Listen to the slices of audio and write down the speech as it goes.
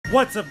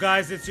What's up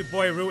guys, it's your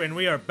boy Rue and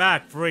we are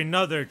back for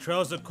another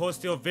Trails of Cold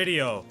Steel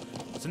video.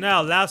 So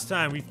now, last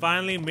time we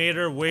finally made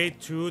our way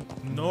to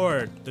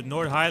the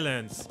Nord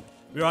Highlands.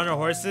 We were on our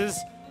horses.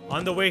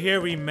 On the way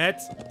here we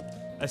met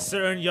a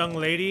certain young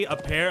lady, a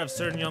pair of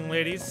certain young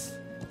ladies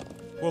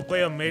who will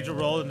play a major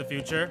role in the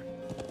future.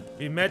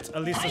 We met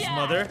Elisa's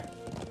mother.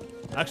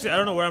 Actually, I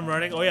don't know where I'm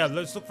running. Oh yeah,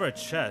 let's look for a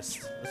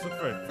chest. Let's look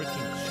for a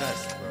freaking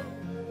chest, bro.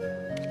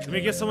 Let me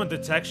get someone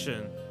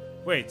detection.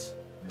 Wait.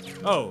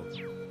 Oh.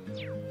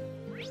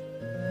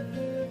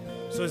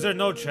 So is there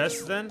no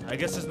chest then? I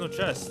guess there's no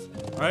chest.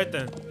 Alright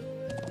then.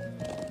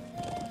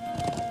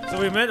 So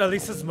we met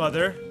Elisa's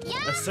mother,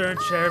 a certain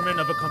chairman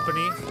of a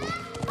company.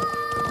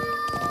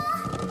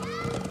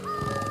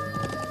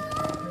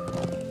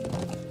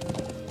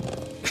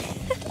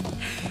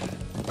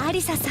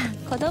 Arisa-san,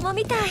 子供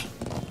みたい。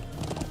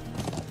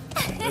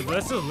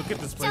 Let's just look at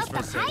this place for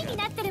a second.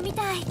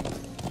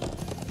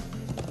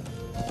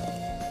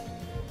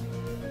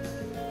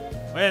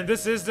 Oh, yeah, and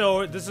this was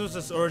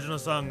this original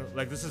song.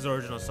 Like this is the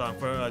original song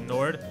for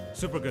Nord.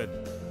 Super good,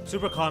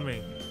 super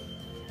calming.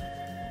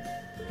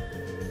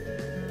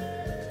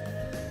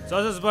 So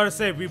I was just about to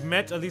say, we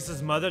met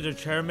Elisa's mother, the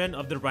chairman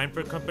of the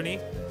Reinford company.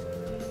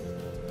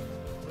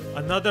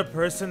 Another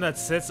person that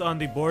sits on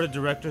the board of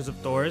directors of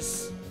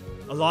Thor's,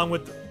 along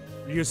with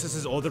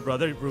Eustace's older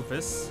brother,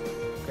 Rufus.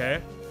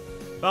 Okay.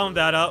 Found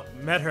that out,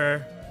 met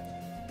her.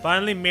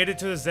 Finally made it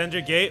to the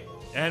Zender Gate,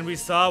 and we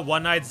saw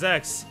One-Eyed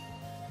Zechs,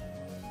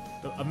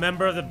 a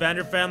member of the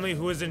Bander family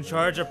who is in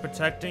charge of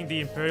protecting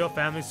the Imperial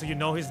family, so you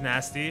know he's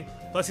nasty.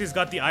 Plus he's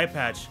got the eye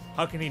patch.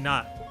 How can he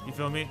not? You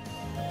feel me?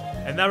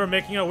 And now we're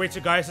making our way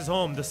to Gaius'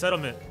 home, the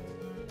settlement.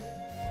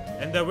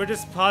 And we're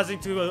just pausing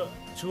to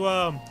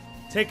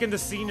take in the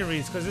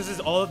sceneries, because this is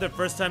all of their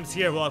first times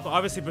here. Well,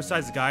 obviously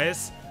besides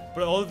Gaius,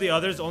 but all of the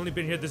others only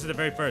been here. This is the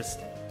very first.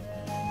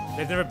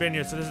 They've never been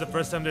here, so this is the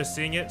first time they're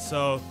seeing it,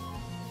 so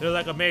they're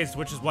like amazed,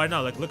 which is why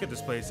not. Like, look at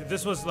this place. If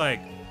this was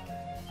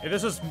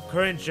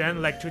current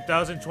gen, like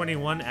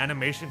 2021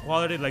 animation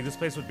quality, like this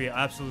place would be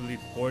absolutely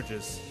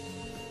gorgeous.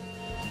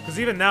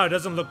 Because even now, it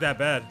doesn't look that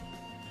bad.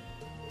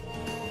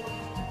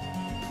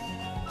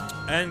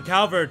 And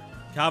Calvert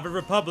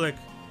Republic.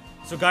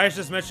 So guys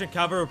just mentioned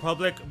Calvert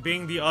Republic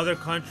being the other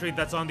country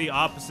that's on the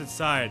opposite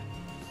side.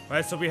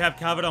 Right, so we have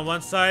Calvert on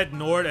one side,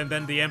 Nord, and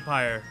then the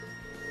Empire.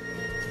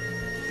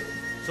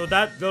 So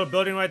that little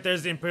building right there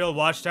is the Imperial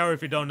Watchtower,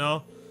 if you don't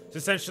know. It's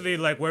essentially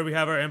like where we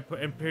have our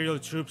Imperial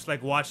troops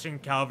like watching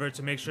Calvert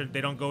to make sure they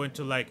don't go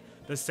into like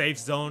the safe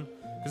zone.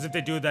 Because if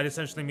they do, that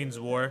essentially means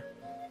war.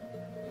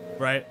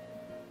 Right?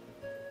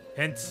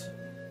 Hint.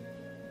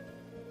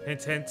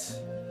 Hint, hint.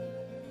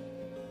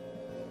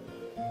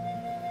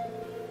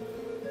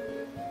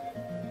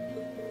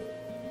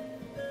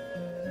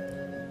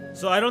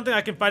 So I don't think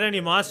I can fight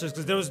any monsters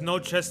because there was no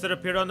chest that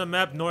appeared on the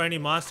map, nor any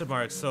monster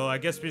marks. So I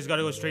guess we just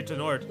gotta go straight to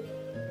Nord.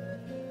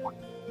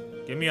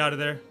 Get me out of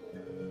there.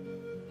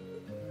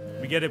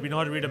 We get it, we know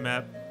how to read a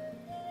map.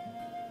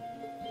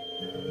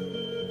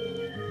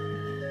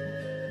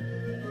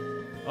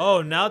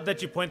 Oh, now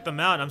that you point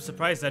them out, I'm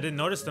surprised I didn't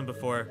notice them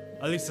before.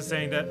 At least they're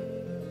saying that.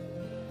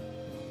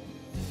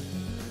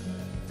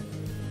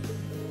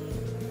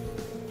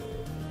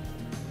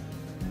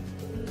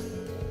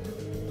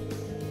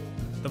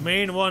 The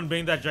main one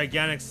being that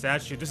gigantic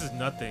statue. This is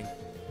nothing.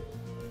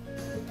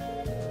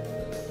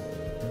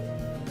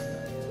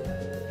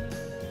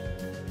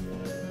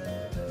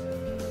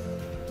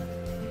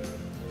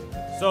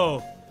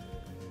 So,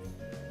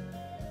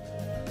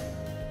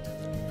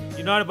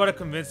 you're not about to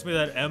convince me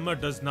that Emma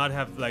does not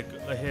have like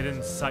a hidden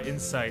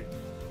insight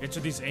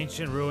into these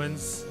ancient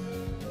ruins,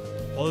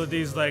 all of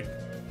these like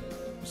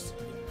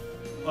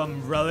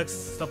relics,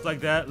 stuff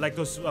like that, like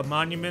those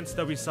monuments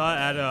that we saw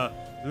at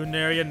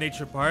Lunaria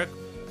Nature Park.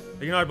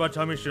 You're not about to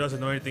tell me she doesn't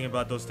know anything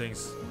about those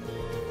things,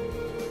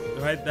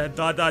 right? That ...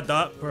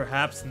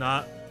 perhaps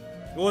not.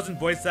 It wasn't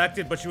voice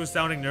acted, but she was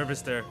sounding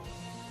nervous there.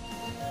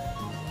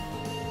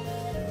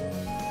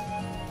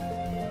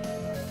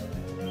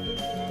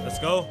 Let's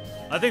go.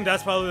 I think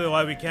that's probably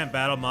why we can't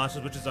battle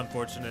monsters, which is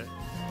unfortunate.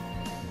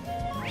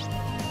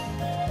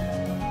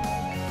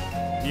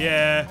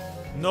 Yeah,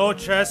 no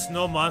chests,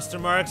 no monster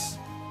marks.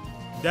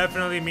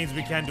 Definitely means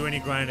we can't do any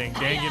grinding.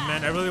 Dang it,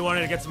 man. I really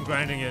wanted to get some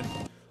grinding in.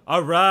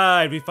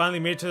 Alright, we finally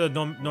made it to the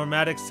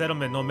Nomadic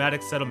Settlement.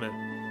 Nomadic Settlement.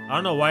 I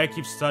don't know why I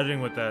keep stuttering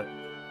with that.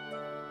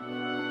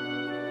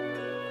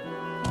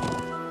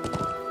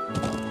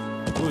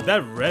 Ooh,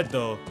 that red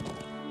though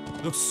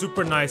looks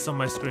super nice on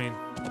my screen.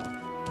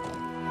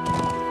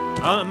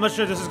 I'm not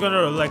sure this is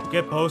gonna like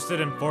get posted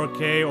in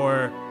 4K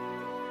or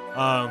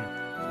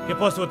get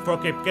posted with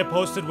 4K, get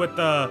posted with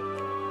the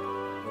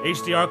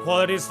HDR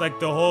qualities, like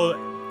the whole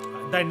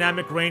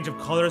dynamic range of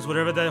colors,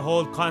 whatever the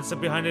whole concept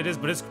behind it is,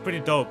 but it's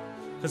pretty dope.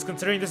 Because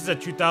considering this is a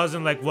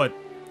 2000, like what,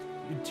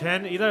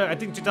 10, either I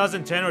think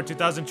 2010 or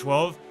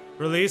 2012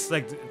 release,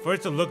 like for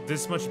it to look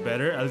this much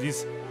better, at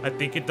least I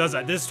think it does.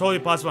 This is totally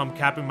possible. I'm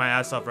capping my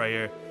ass off right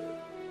here.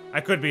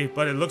 I could be,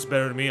 but it looks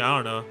better to me. I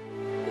don't know.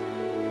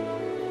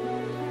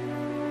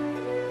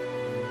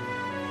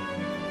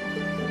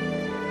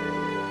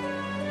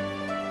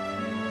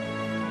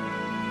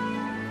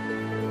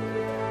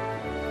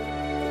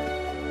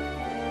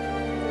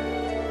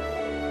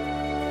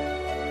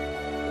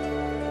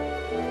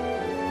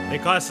 They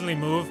constantly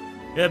move.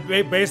 Yeah,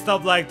 based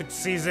off like the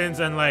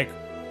seasons and like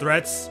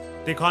threats,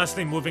 they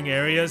constantly moving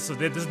areas. So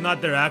this is not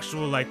their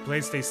actual like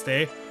place they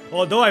stay.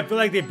 Although I feel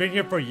like they've been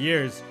here for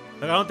years.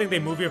 Like I don't think they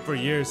move here for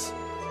years.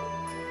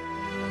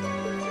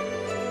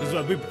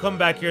 Because we come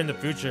back here in the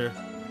future.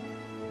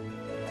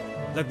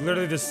 Like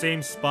literally the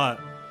same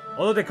spot.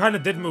 Although they kind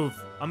of did move.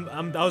 I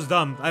was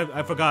dumb.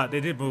 I forgot. They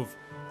did move.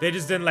 They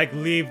just didn't like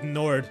leave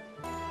Nord.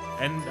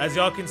 And as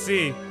y'all can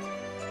see,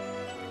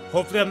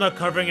 hopefully I'm not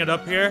covering it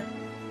up here.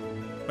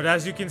 But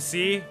as you can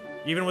see,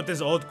 even with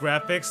his old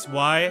graphics,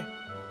 why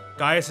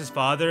Gaius, his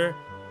father,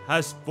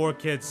 has 4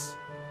 kids.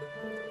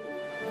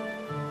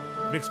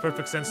 Makes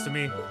perfect sense to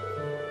me.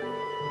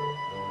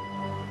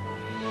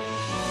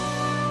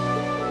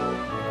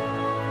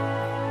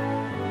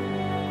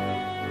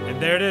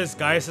 And there it is,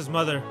 Gaius'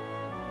 mother.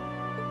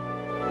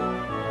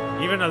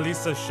 Even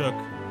Elisa shook.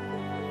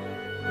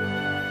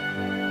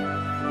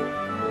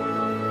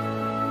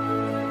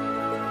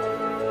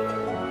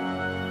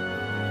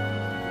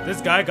 This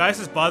guy,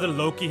 Gaius' father,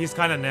 Loki, he's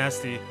kind of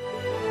nasty.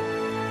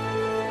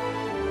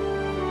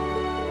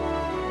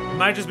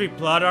 Might just be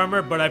plot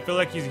armor, but I feel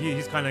like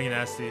he's kind of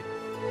nasty.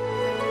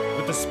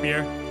 With the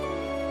spear.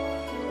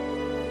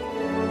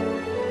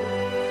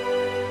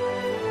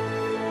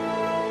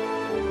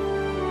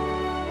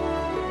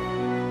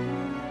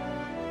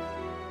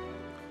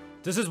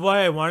 This is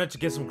why I wanted to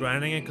get some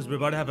grinding in, because we're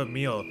about to have a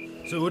meal.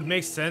 So it would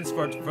make sense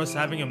for us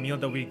having a meal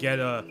that we get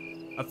a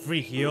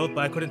free heal, but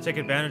I couldn't take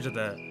advantage of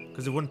that.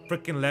 Because it wouldn't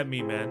freaking let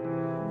me, man.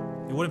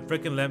 It wouldn't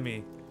freaking let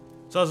me.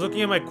 So I was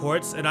looking at my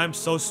quartz, and I'm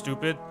so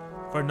stupid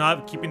for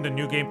not keeping the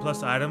new game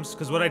plus items.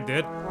 Because what I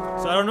did,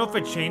 so I don't know if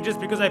it changes,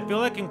 because I feel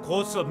like in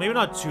Cold Steel, maybe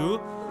not 2,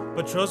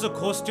 but Trails of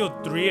Cold Steel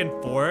 3 and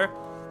 4,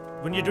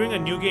 when you're doing a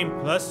new game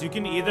plus, you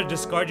can either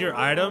discard your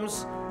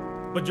items,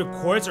 but your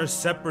quartz are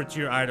separate to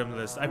your item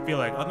list, I feel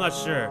like. I'm not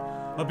sure.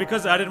 But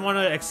because I didn't want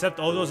to accept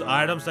all those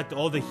items, like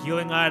all the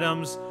healing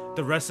items,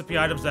 the recipe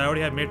items that I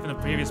already had made from the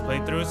previous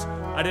playthroughs,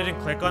 I didn't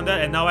click on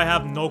that, and now I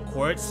have no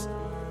quartz.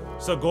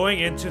 So going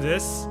into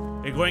this,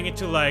 and going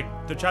into like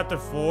the chapter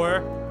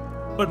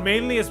 4, but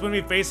mainly it's when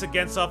we face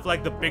against off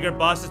like the bigger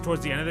bosses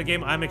towards the end of the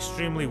game, I'm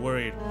extremely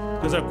worried.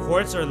 Because our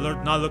quartz are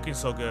not looking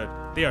so good.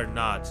 They are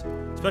not.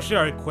 Especially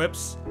our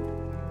equips.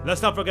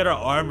 Let's not forget our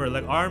armor.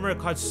 Like armor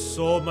costs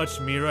so much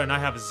Mira, and I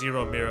have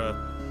 0 Mira.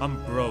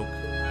 I'm broke.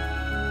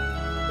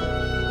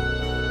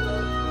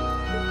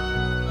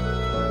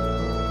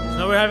 So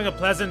now we're having a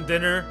pleasant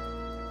dinner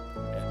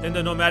in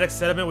the Nomadic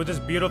Settlement with this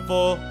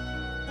beautiful,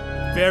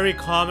 very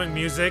calming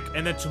music,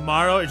 and then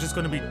tomorrow it's just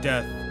going to be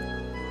death.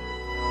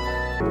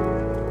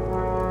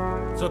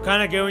 So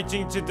kind of going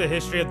into the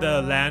history of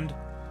the land,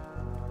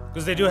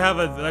 because they do have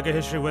a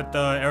history with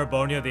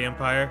Erebonia, the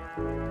Empire.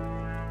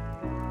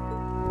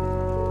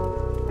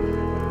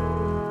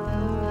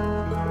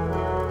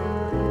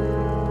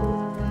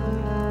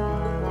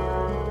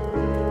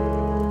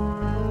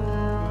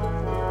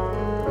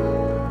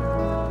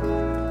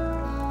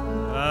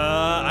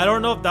 I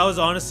don't know if that was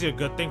honestly a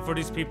good thing for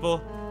these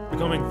people,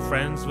 becoming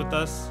friends with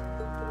us.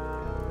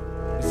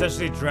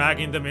 Essentially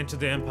dragging them into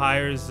the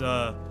Empire's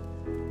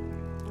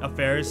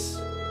affairs.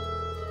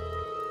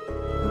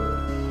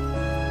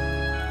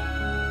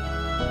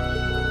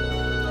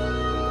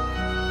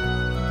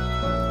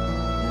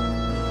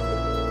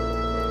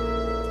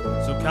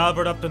 So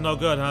Calvert up to no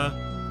good, huh?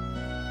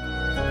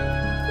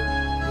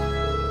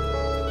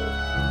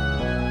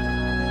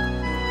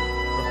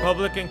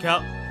 Republican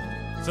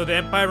So the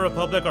Empire and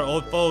Republic are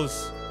old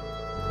foes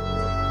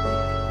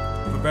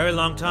for a very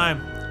long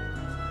time.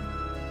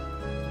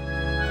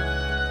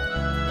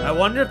 I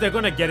wonder if they're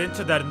gonna get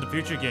into that in the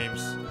future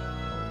games.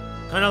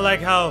 Kind of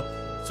like how,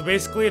 so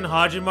basically in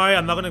Hajimari,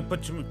 I'm not gonna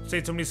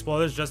say too many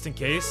spoilers just in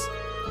case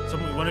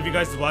one of you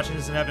guys is watching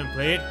this and haven't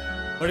played,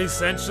 but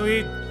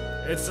essentially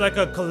it's like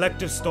a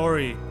collective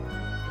story,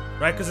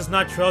 right? Because it's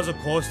not Trails of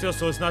Cold Steel,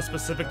 so it's not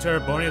specific to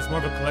Erebonia, it's more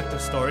of a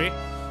collective story.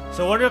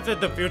 So I wonder if in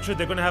the future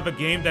they're gonna have a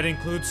game that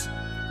includes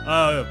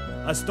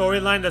a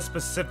storyline that's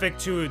specific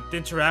to the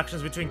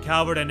interactions between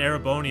Calvert and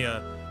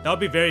Erebonia. That would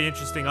be very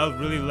interesting. I would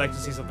really like to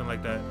see something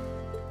like that.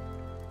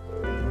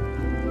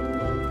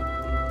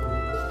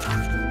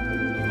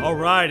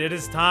 Alright, it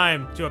is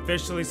time to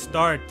officially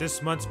start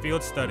this month's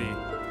field study.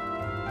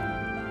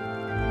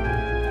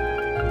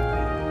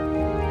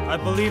 I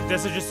believe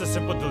this is just a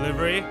simple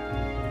delivery.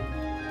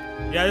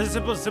 Yeah, this is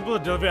a simple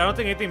delivery. I don't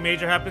think anything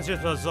major happens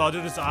here, so I'll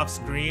do this off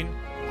screen.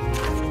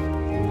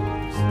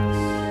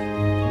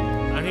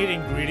 I need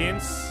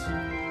ingredients.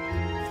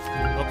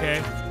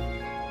 Okay.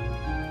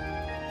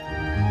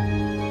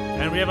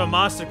 And we have a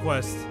master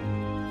quest.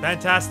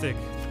 Fantastic.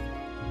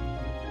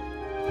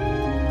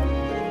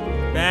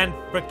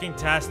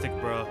 Fan-freaking-tastic,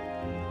 bro.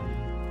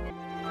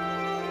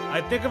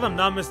 I think if I'm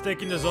not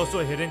mistaken, there's also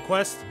a hidden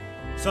quest.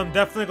 So I'm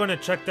definitely going to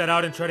check that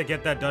out and try to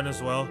get that done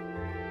as well.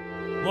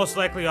 Most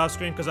likely off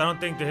screen, because I don't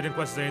think the hidden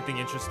quest is anything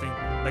interesting.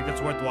 Like,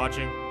 that's worth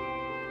watching.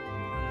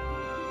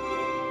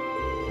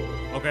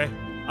 Okay.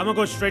 I'm gonna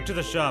go straight to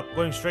the shop.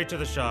 Going straight to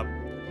the shop.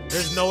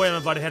 There's no way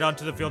I'm about to head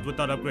onto the field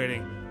without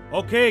upgrading.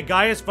 Okay,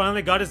 Gaius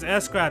finally got his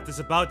S-Craft. It's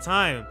about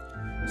time.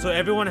 So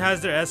everyone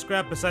has their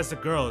S-Craft besides the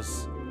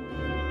girls.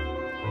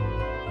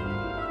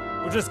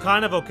 Which is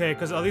kind of okay,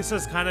 because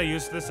Alisa's kind of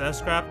used to this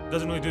S-Craft.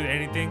 Doesn't really do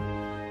anything.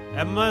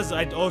 Emma's,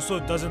 I also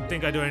doesn't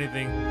think I do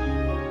anything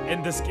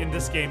in this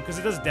game. Because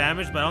it does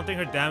damage, but I don't think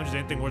her damage is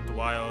anything worth the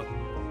while.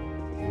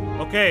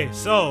 Okay,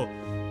 so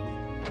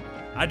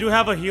I do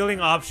have a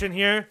healing option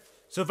here.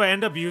 So if I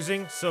end up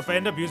using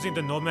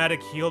the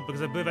nomadic heal,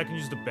 because I believe I can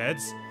use the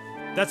beds.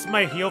 That's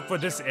my heal for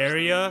this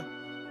area.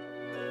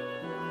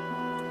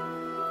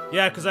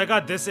 Yeah, because I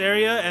got this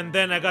area, and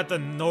then I got the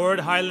Nord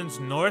Highlands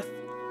North,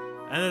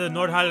 and then the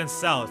Nord Highlands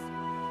South.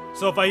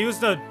 So if I use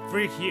the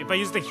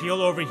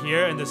heal over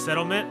here in the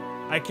settlement,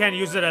 I can't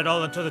use it at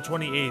all until the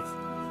 28th.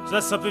 So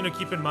that's something to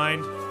keep in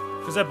mind,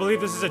 because I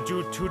believe this is a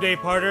two-day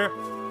parter.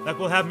 Like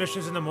we'll have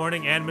missions in the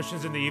morning and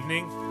missions in the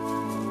evening.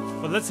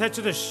 But let's head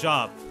to the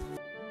shop.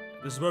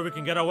 This is where we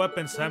can get our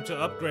weapons. Time to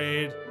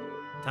upgrade.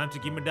 Time to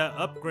give me that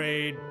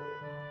upgrade.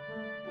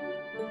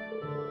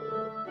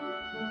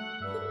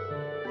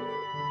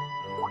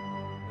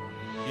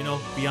 You know,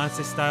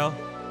 Beyonce style.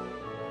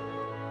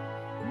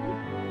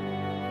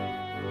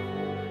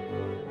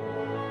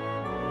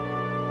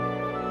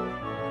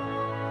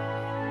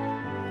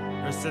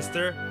 Her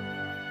sister.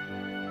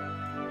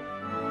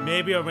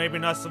 Maybe or maybe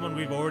not someone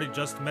we've already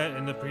just met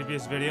in the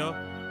previous video.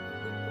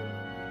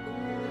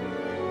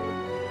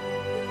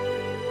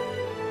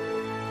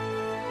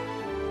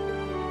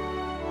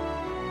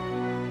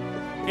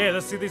 Okay,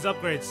 let's see these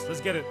upgrades.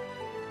 Let's get it.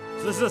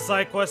 So this is a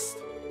side quest.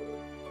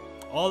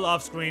 All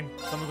off screen,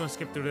 so I'm gonna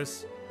skip through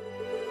this.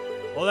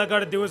 All I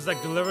gotta do is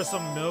like deliver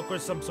some milk or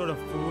some sort of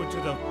food to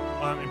the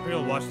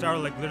Imperial Watchtower.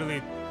 Like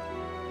literally,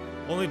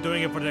 only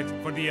doing it for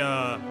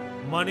the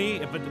money.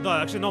 No,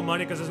 actually no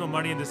money because there's no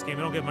money in this game.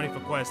 We don't get money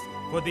for quests.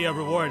 For the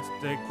rewards,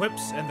 the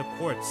equips and the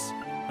quartz.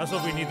 That's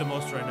what we need the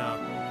most right now.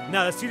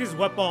 Now let's see these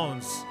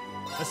weapons.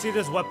 Let's see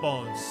these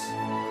weapons.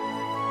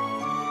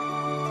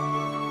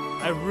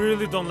 I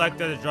really don't like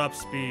that it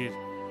drops speed.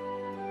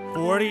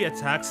 40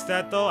 attack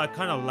stat though, I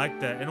kind of like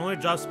that. It only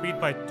drops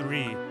speed by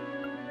 3.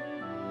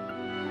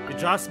 It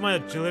drops my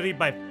agility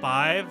by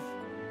 5.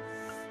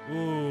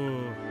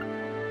 Ooh.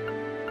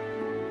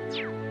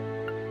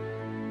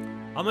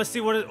 I'm gonna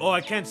see what it. Oh,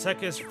 I can't check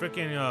his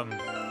freaking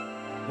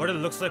what it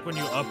looks like when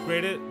you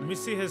upgrade it. Let me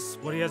see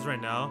what he has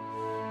right now.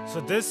 So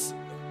this,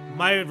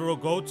 my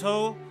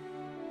Rogoto,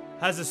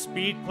 has a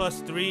speed plus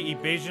 3,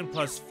 evasion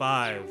plus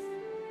 5.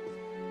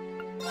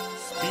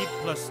 Speed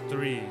plus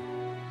 3.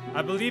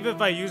 I believe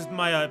if I used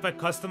my, if I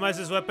customize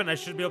this weapon, I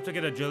should be able to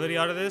get agility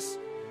out of this.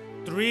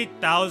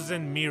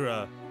 3,000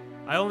 Mira.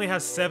 I only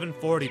have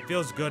 740.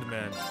 Feels good,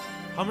 man.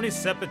 How many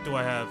Sepet do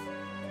I have?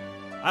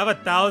 I have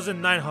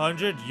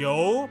 1,900.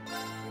 Yo!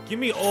 Give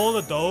me all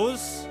of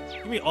those.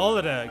 Give me all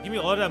of that. Give me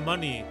all that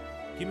money.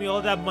 Give me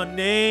all that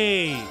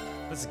money.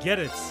 Let's get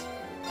it.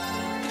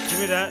 Give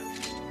me that.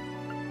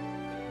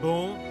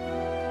 Boom.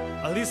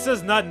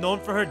 Alisa's not known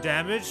for her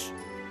damage.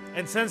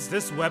 And since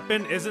this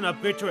weapon is an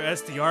upgrade to her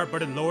STR,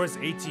 but it lowers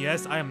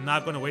ATS, I am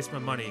not going to waste my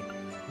money.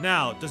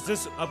 Now, does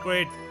this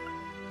upgrade...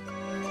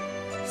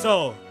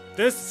 So,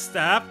 this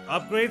staff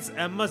upgrades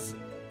Emma's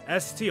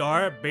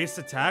STR base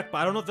attack, but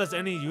I don't know if that's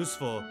any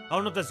useful. I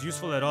don't know if that's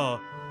useful at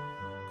all.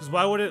 Because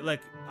why would it,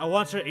 like... I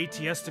want her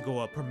ATS to go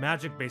up, her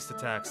magic-based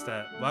attack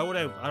stat. Why would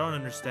I don't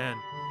understand.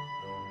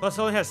 Plus,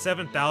 I only have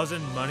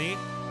 7,000 money,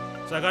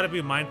 so I gotta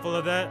be mindful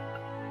of that.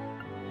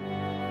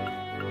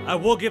 I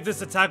will give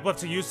this attack buff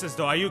to Eustace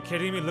though. Are you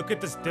kidding me? Look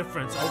at this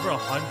difference. Over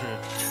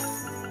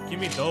 100. Give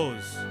me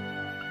those.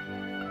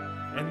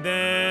 And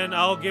then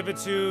I'll give it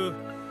to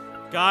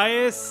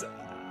Gaius.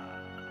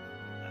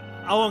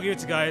 I won't give it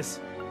to Gaius.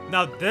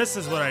 Now this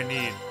is what I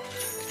need.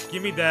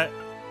 Give me that.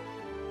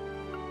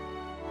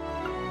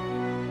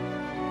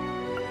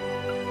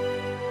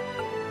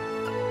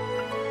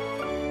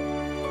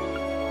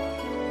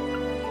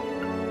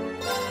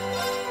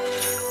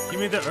 Give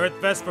me the Earth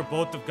Vest for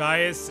both of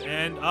Gaius,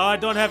 and oh, I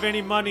don't have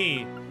any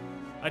money.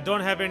 I don't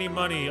have any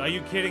money. Are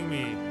you kidding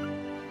me?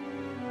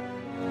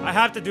 I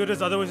have to do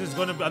this, otherwise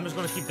I'm just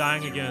gonna keep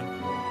dying again.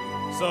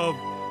 So,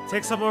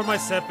 take some more of my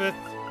Sepith,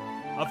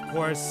 of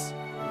course.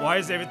 Why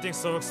is everything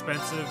so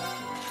expensive?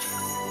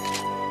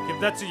 Give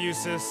that to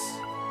Eustace.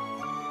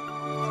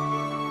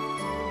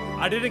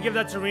 I didn't give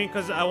that to Rean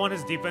because I want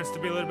his defense to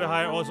be a little bit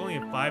higher. Oh, it's only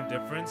a 5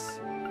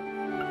 difference.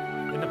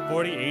 In the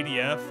 40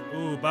 ADF.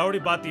 Ooh, but I already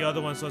bought the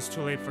other one, so it's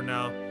too late for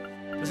now.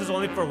 This is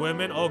only for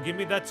women. Oh, give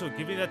me that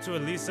to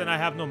Elisa, and I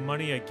have no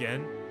money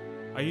again.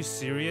 Are you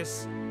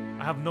serious?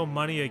 I have no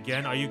money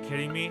again. Are you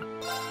kidding me?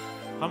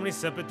 How many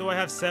Sepet do I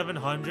have?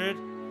 700?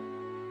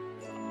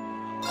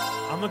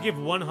 I'm gonna give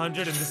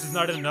 100, and this is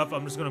not enough.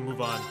 I'm just gonna move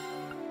on.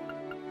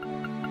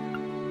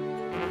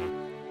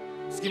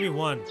 Just give me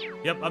 1.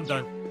 Yep, I'm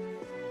done.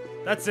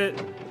 That's it.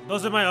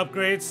 Those are my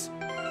upgrades.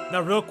 Now,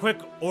 real quick,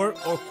 or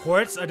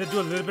quartz, I did do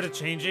a little bit of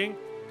changing.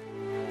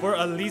 For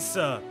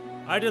Elisa,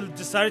 I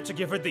decided to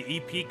give her the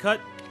EP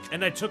cut,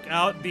 and I took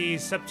out the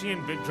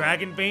Septian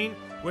Dragon Bane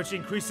which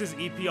increases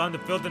EP on the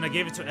field, and I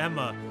gave it to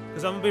Emma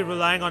because I'm gonna be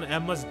relying on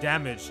Emma's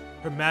damage,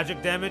 her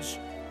magic damage.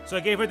 So I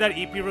gave her that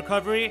EP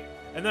recovery,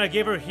 and then I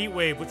gave her Heat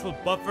Wave, which will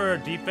buff her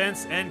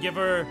defense and give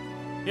her,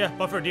 yeah,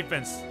 buff her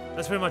defense.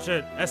 That's pretty much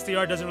it.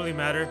 SDR doesn't really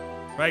matter,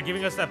 right?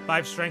 Giving us that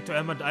 5 strength to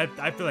Emma,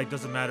 I feel like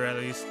doesn't matter at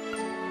least.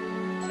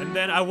 And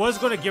then I was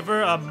gonna give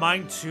her a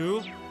Mine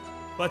 2,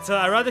 but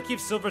I'd rather keep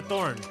Silver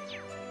Thorn.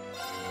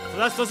 So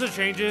those are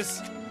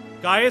changes.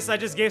 Gaius, I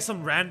just gave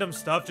some random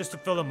stuff just to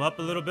fill him up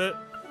a little bit.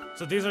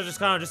 So these are just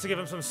kind of just to give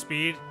him some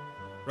speed,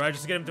 right?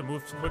 Just to get him to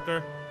move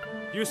quicker.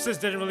 Eustace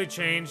didn't really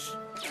change.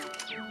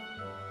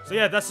 So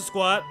yeah, that's the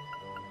squad.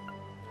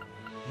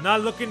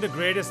 Not looking the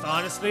greatest,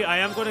 honestly. I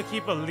am going to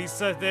keep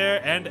Elisa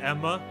there and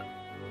Emma.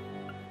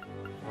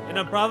 And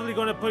I'm probably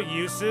going to put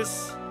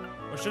Eustace.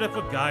 Or should I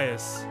put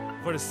Gaius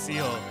for the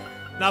seal?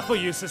 Now I'll put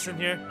Eustace in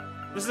here.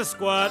 This is the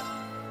squad.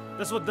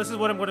 This is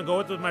what I'm going to go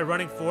with my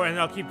running 4, and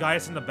then I'll keep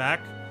Gaius in the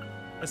back.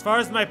 As far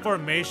as my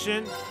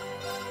formation,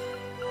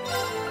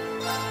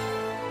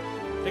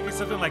 thinking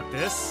something like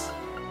this.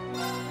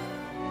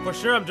 For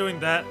sure I'm doing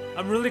that.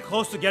 I'm really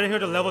close to getting her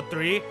to level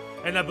 3,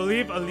 and I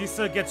believe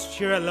Elisa gets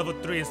cheer at level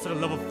 3 instead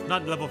of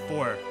not level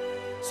 4.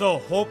 So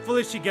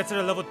hopefully she gets it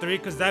at level 3,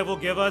 because that will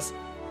give us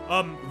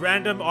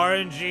random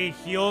RNG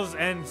heals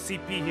and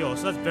CP heals.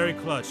 So that's very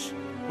clutch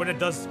when it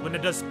does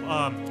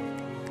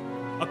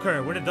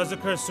occur. When it does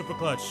occur, it's super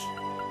clutch.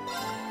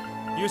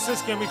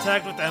 Eustace can be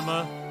tagged with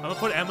Emma. I'm gonna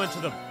put Emma into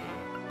the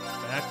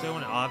back there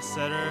and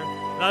offset her.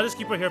 No, I'll just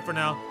keep her here for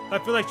now. If I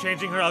feel like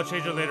changing her, I'll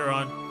change her later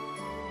on.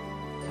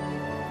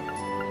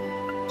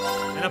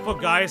 And I'll put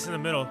Gaius in the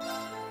middle.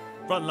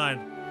 Front line.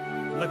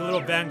 Like a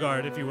little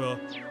vanguard, if you will.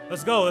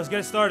 Let's go, let's get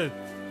it started.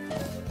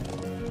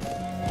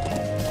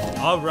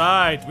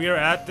 Alright, we are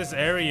at this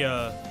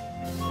area.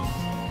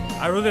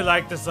 I really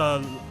like this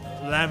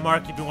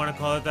landmark, if you want to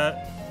call it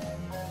that.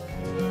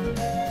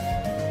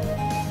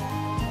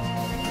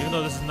 Even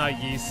though this is not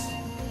Ys.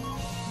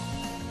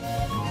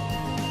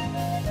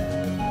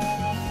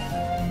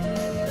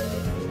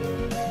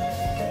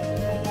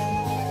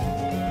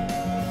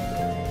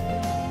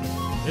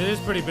 It is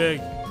pretty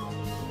big.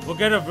 We'll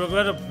get a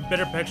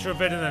better picture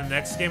of it in the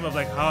next game of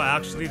like how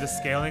actually the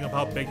scaling of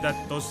how big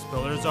those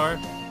pillars are.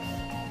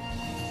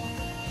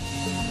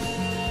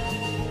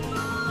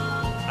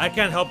 I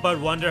can't help but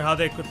wonder how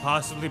they could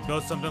possibly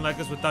build something like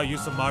this without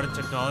use of modern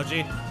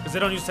technology, because they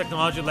don't use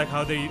technology like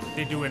how they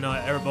do in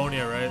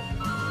Erebonia, right?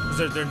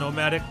 Because they're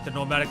nomadic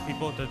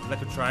people. They're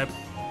like a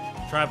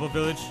tribal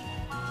village.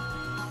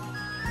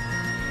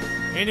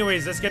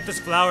 Anyways, let's get this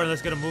flower and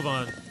let's get a move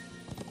on.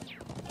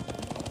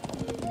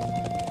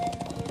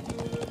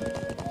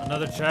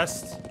 Another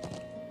chest.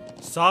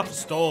 Soft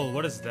Stole,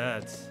 what is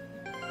that?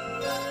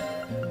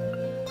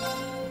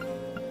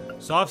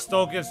 Soft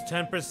Stole gives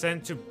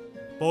 10% to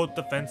both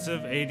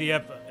defensive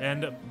ADF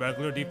and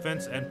regular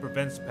defense and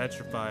prevents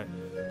petrify.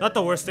 Not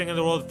the worst thing in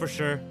the world for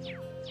sure.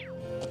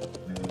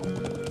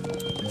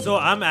 So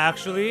I'm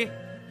actually...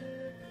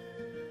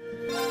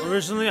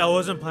 Originally I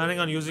wasn't planning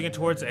on using it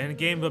towards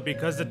endgame, but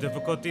because the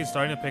difficulty is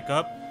starting to pick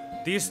up,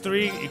 these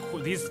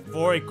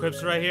 4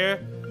 equips right here,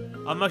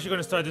 I'm actually going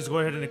to start just go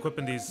ahead and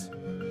equipping these.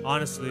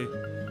 Honestly.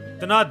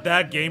 They're not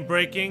that game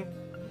breaking.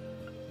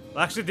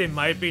 Actually they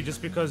might be,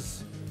 just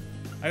because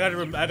I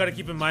gotta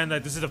keep in mind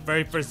that this is the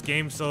very first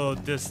game, so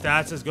the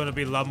stats is gonna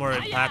be a lot more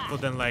impactful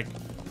than like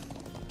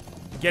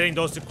getting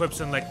those equips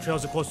in like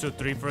Trails of Cold Steel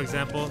 3, for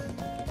example.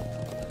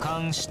 So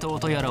we're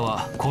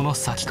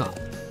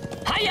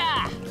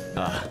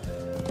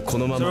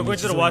going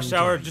to the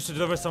Watchtower just to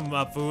deliver some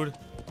food.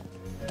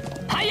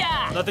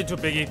 Nothing too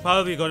biggie.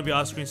 Probably going to be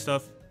off-screen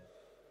stuff.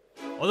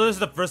 Although this is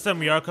the first time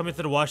we are coming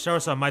to the Watchtower,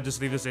 so I might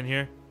just leave this in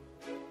here.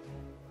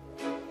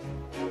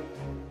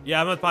 Yeah,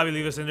 I'm gonna probably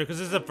leave this in there because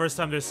this is the first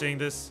time they're seeing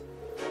this.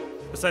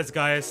 Besides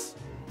Gaius.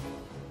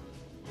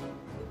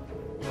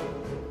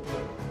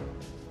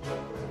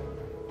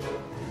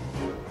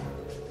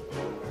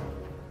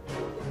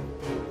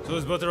 So it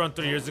was built around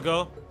 3 years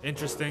ago.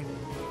 Interesting.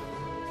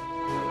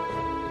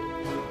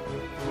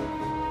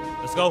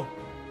 Let's go.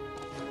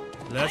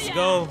 Let's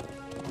go.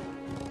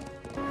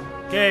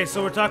 Okay,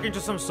 so we're talking to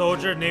some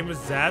soldier named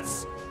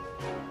Zechs.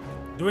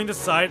 Doing the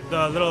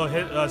little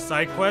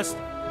side quest.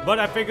 But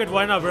I figured,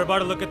 why not? We're about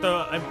to look at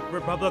the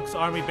Republic's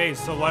army base,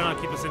 so why not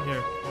keep us in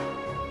here?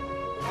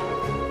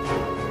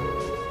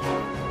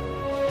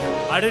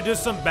 I did do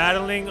some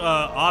battling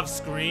off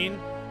screen.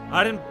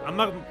 I'm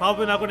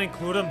probably not going to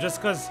include them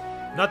just because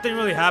nothing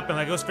really happened.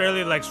 Like, it was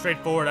fairly like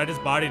straightforward. I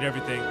just bodied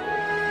everything.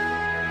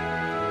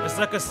 It's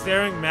like a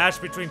staring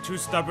match between 2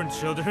 stubborn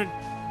children.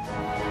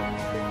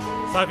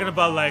 Talking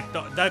about like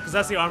because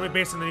that's the army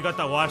base, and then you got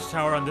that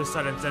Watchtower on this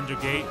side and Zender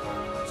Gate.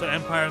 So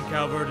Empire and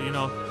Calvert, you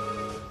know.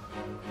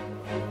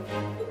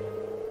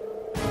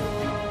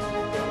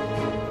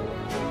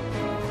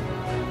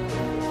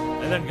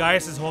 And then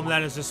Gaius'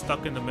 homeland is just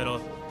stuck in the middle.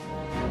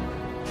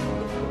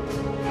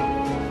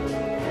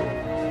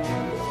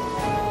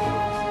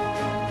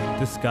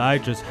 This guy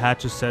just had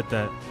to set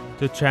that.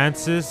 The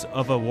chances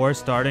of a war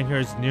starting here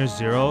is near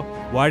zero.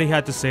 Why did he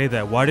have to say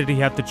that? Why did he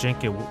have to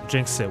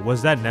jinx it?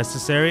 Was that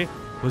necessary?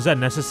 Was that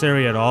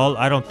necessary at all?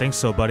 I don't think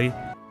so, buddy.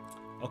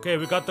 Okay,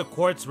 we got the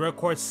rare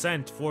quartz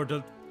scent for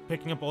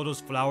picking up all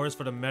those flowers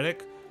for the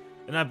medic.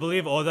 And I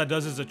believe all that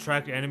does is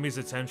attract enemies'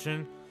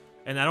 attention.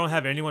 And I don't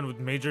have anyone with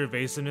major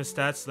evasiveness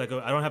stats. Like,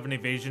 I don't have an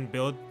evasion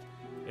build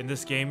in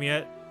this game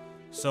yet.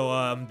 So,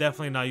 I'm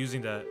definitely not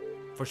using that.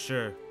 For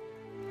sure.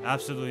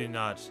 Absolutely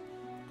not.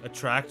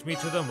 Attract me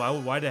to them?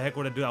 Why the heck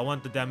would I do that? I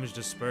want the damage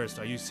dispersed.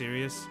 Are you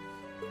serious?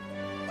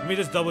 Let me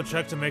just double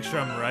check to make sure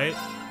I'm right.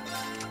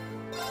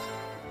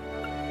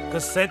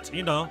 Because scent,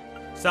 you know,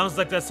 sounds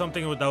like that's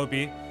something that would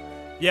be.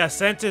 Yeah,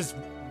 scent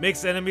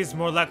makes enemies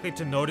more likely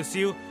to notice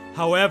you.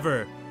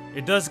 However,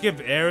 it does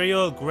give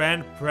aerial,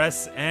 grand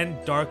press, and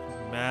dark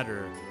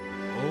matter.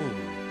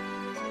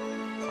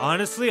 Oh.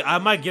 Honestly, I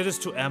might give this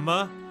to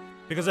Emma.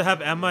 Because I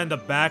have Emma in the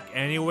back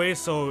anyway,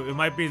 so it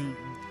might be...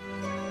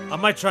 I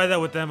might try that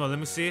with Emma. Let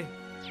me see.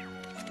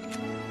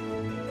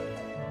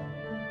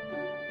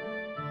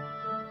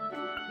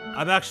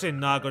 I'm actually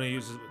not gonna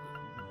use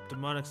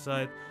demonic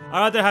side. I'd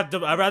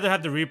rather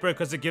have the Reaper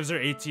because it gives her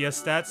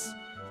ATS stats.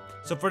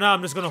 So for now,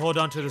 I'm just gonna hold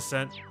on to the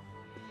scent.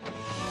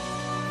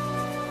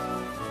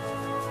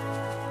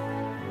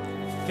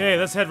 Okay,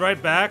 let's head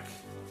right back.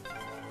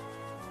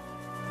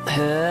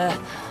 へえ、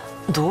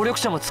動力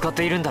車も使っ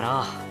ているんだ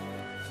な。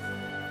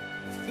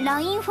ラ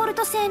インフォル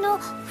ト製の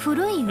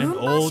古い運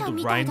搬車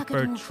みたいだけど。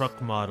truck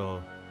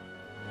model.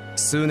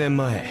 数年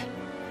前、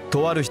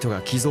とある人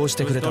が寄贈し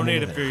てくれたもの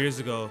で。Donated a few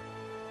years ago.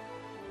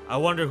 I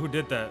wonder who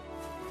did that.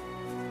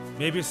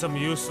 Maybe some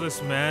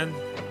useless man,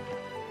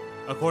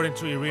 according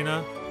to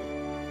Irina.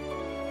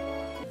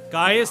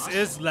 Gaius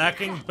is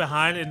lacking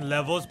behind in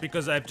levels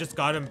because I've just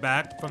got him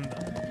back from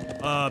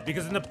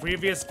because in the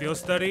previous field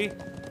study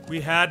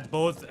we had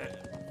both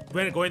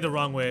going the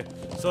wrong way.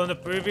 So in the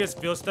previous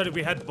field study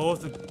we had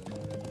both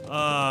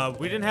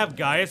we didn't have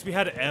Gaius, we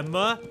had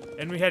Emma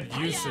and we had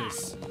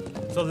Eustace.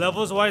 So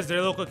levels wise they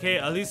look okay.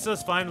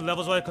 Alisa's fine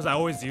levels wise because I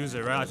always use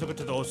her, right? I took her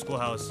to the old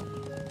schoolhouse.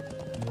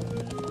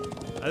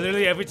 I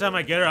literally every time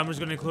I get her, I'm just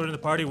gonna include her in the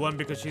party. One,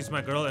 because she's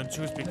my girl, and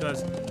two,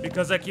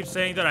 because I keep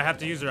saying that I have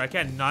to use her. I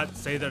can't not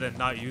say that and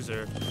not use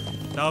her.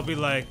 That would be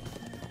like,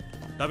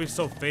 that'd be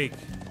so fake.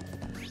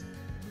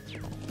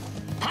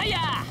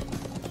 Hiya!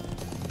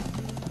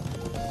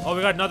 Oh,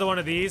 we got another one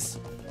of these.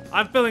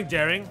 I'm feeling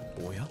daring.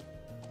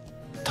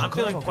 I'm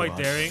feeling quite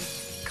daring.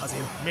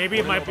 Maybe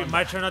it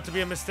might turn out to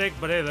be a mistake,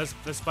 but hey,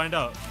 let's find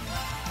out.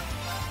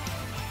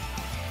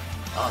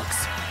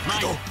 Ox,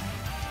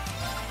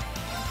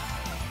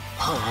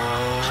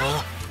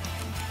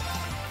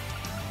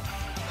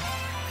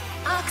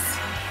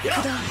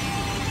 駆動。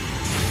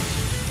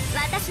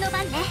私の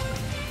番ね。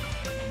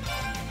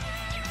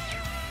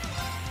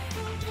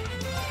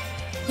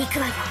行く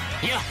わよ。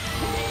いや。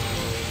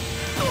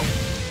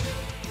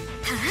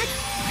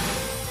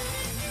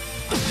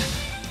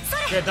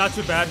Yeah, not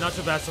too bad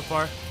so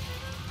far.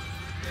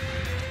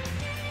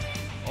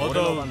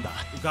 Although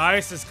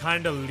Gaius is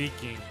kind of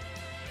leaking,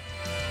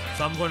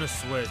 so I'm going to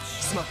switch.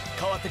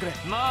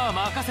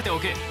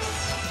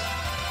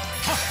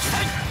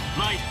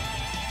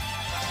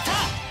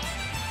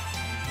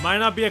 Might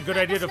not be a good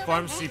idea to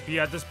farm CP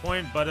at this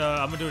point, but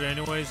I'm gonna do it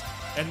anyways.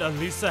 And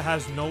Alisa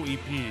has no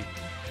EP.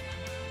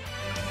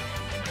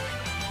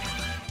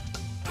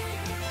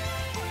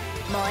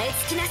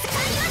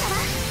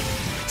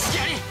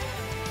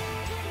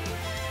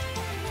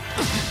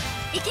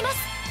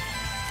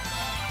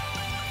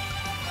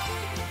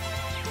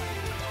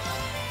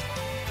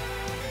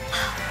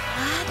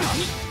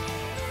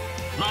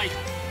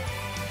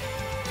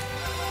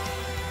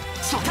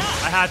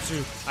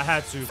 I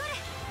had to.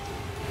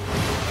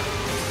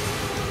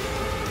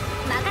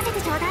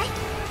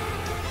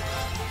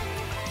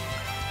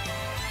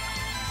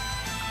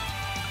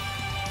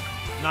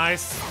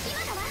 Nice.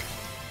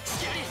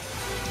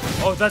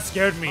 Oh, that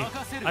scared me.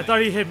 I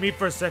thought he hit me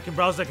for a second,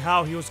 but I was like,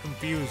 how? He was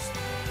confused.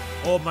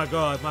 Oh my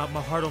god,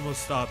 my heart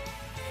almost stopped.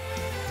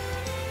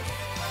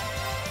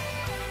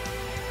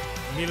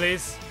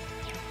 Melees.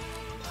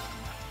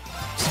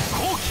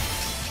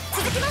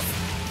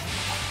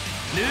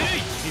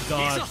 He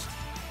dodged.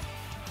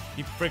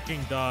 He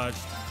freaking dodged.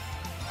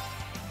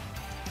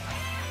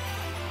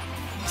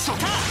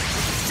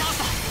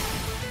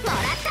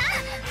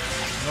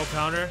 No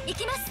counter.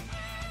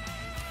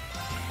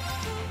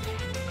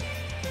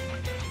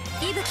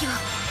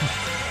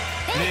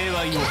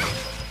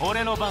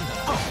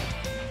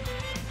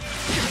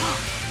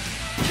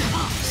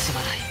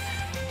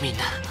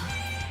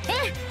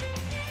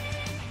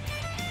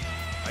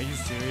 Are you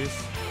serious?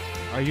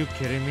 Are you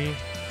kidding me?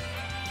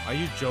 Are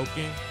you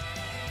joking?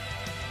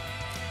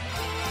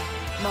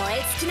 Are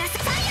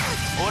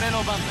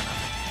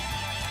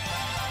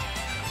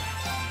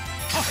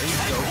you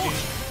joking?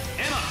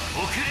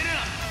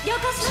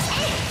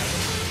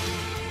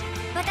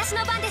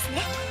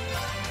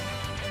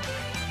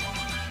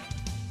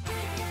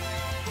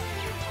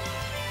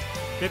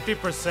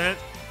 50%?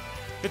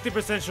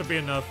 50% should be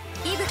enough.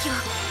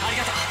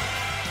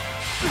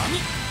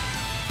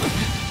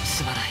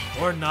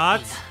 Or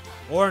not.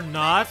 Or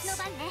not.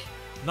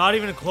 Not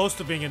even close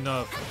to being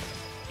enough.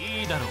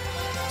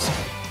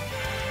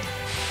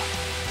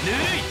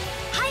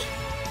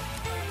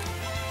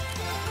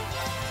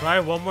 Try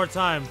one more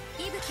time.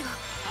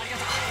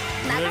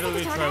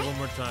 Literally try one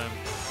more time.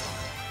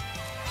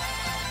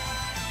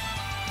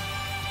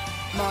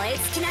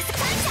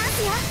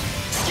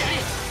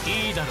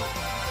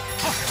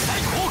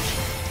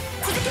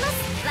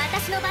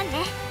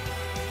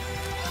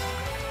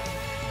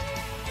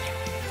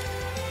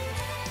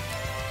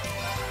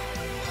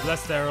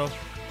 Blessed arrow.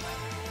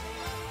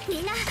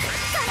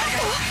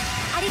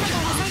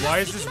 Why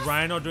is this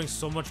rhino doing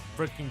so much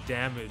freaking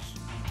damage?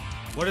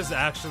 What is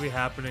actually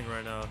happening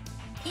right now?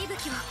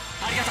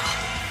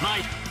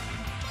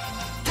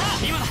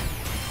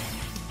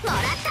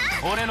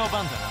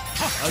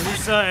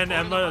 Alisa and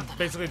Emma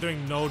basically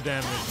doing no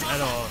damage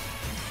at all.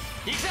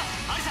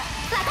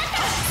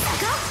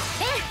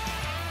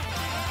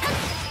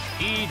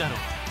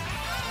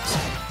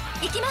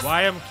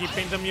 Why I'm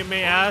keeping them, you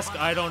may ask?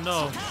 I don't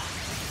know.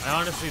 I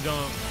honestly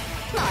don't.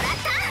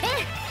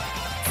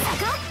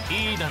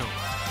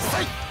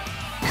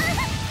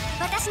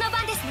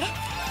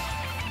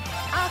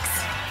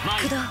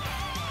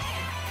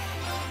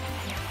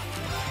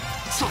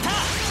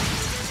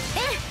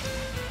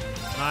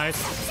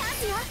 Nice.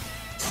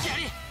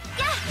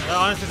 That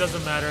honestly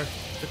doesn't matter.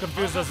 The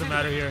confused doesn't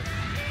matter here.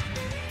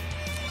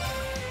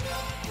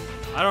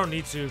 I don't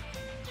need to.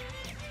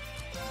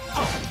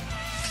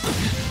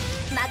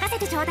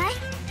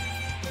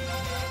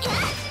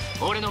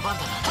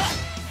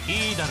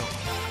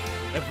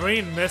 If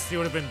Rean missed, he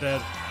would have been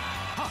dead.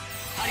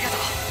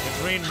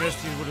 If Rean missed,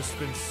 he would have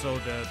been so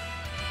dead.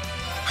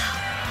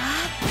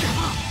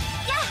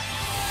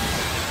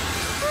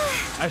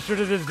 I should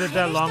have just did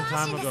that a long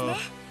time ago.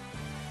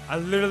 I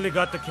literally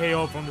got the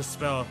KO from the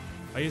spell.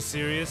 Are you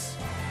serious?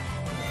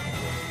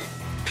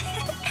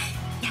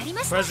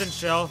 Present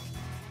shell.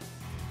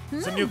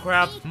 Some new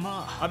crap.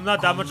 I'm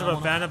not that much of a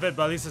fan of it,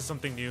 but at least it's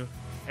something new.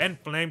 And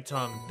flame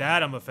tongue.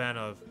 That I'm a fan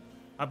of.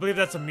 I believe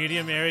that's a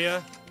medium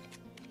area.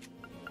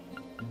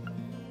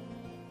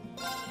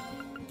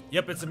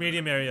 Yep, it's a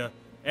medium area.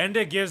 And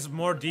it gives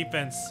more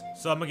defense.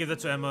 So I'm gonna give that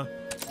to Emma.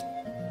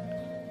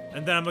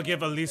 And then I'm gonna give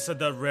Alisa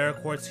the rare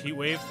quartz heat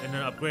wave and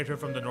then upgrade her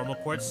from the normal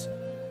quartz.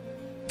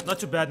 Not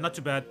too bad, not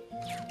too bad.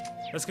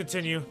 Let's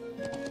continue.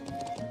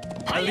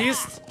 At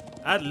least.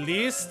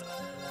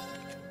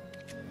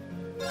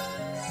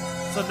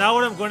 So now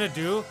what I'm gonna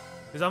do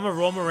is I'm gonna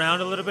roam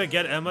around a little bit,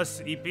 get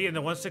Emma's EP, and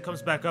then once it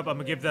comes back up, I'm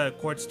gonna give the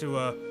quartz to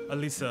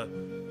Alisa.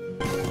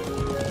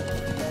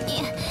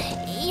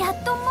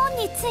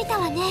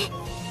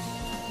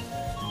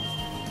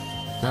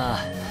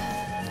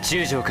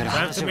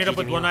 Time to meet up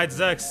with One-Eyed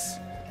Zechs.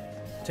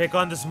 Take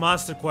on this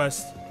monster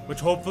quest, which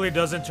hopefully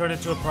doesn't turn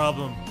into a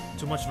problem.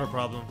 Too much of a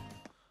problem.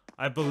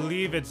 I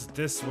believe it's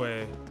this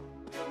way.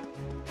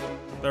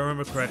 If I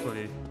remember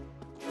correctly.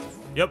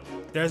 Yep,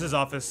 there's his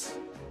office.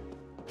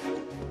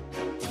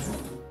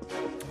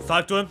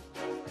 Talk to him.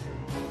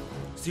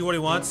 See what he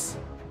wants.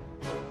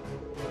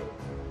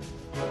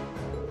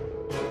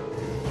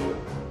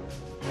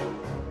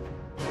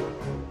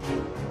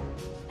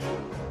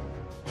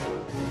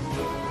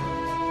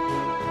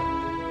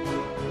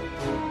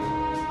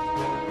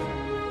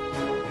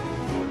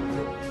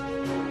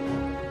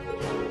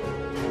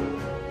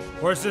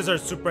 Horses are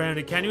super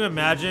handy. Can you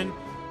imagine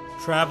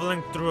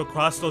traveling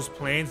across those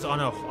plains on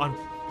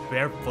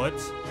barefoot,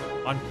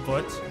 on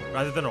foot,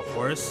 rather than a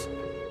horse?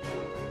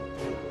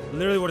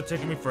 Literally would have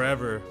taken me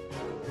forever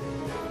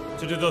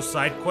to do those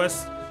side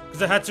quests,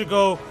 because I had to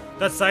go.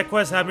 That side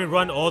quest had me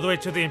run all the way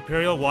to the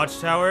Imperial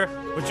Watchtower,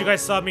 which you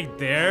guys saw me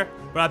there,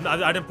 but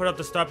I didn't put up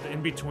the stop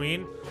in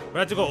between. But I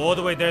had to go all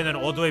the way there and then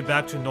all the way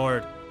back to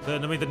Nord, the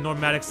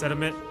Nomadic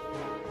Settlement.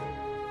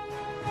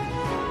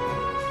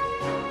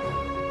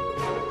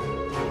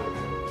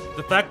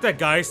 The fact that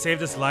Guy saved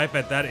his life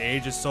at that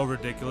age is so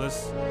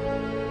ridiculous.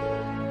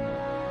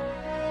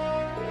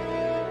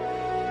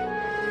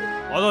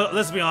 Although,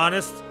 let's be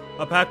honest,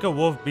 a pack of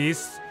wolf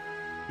beasts,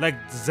 like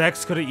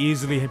Zechs could have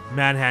easily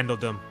manhandled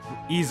them.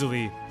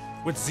 Easily.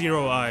 With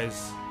 0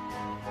 eyes.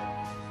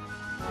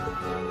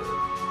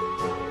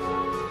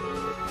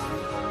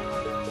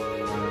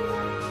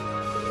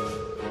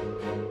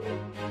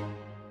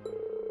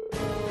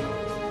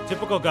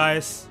 Typical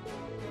guys.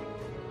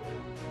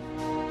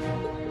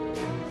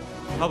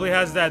 Probably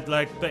has that,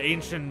 like, the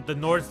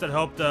Nords that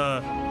helped,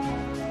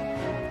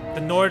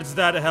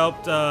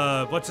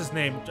 what's his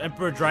name?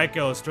 Emperor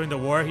Dracos during the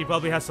war. He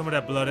probably has some of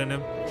that blood in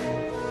him.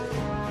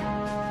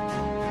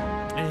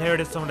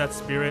 Inherited some of that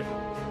spirit.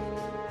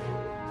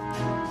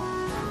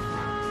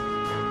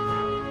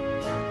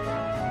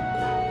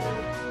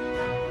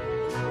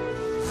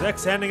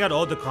 Zechs handing out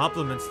all the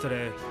compliments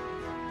today.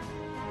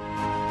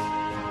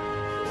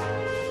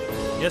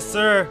 Yes,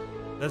 sir.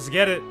 Let's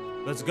get it.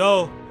 Let's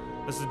go.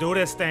 Let's do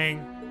this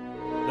thing.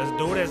 Let's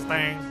do this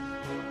thing.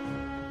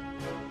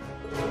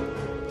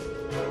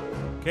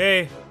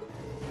 Okay.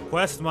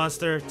 Quest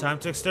monster. Time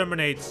to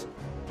exterminate.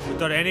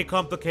 without any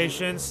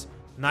complications,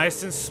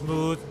 nice and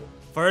smooth,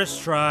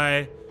 first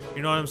try,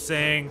 you know what I'm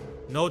saying?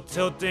 No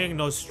tilting,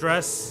 no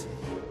stress.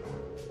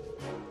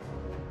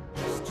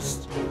 It's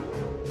just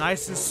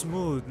nice and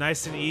smooth,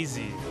 nice and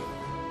easy.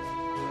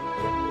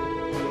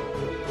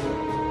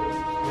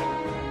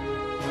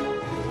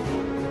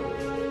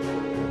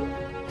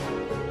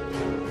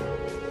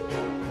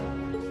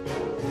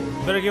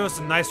 Better give us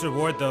a nice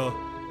reward though.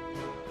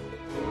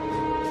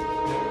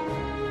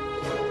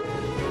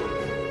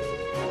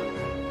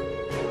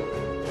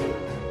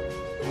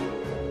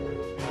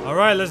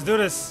 Alright, let's do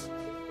this.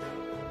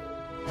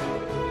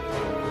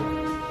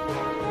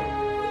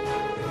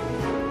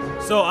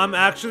 So I'm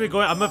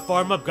gonna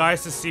farm up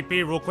guys to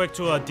CP real quick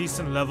to a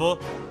decent level.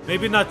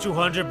 Maybe not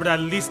 200, but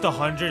at least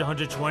 100,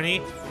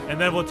 120. And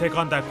then we'll take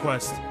on that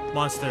quest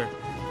monster.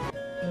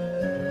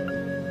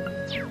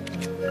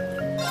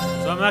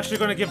 So I'm actually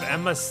gonna give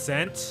Emma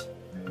Scent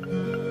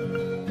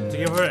to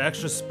give her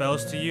extra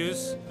spells to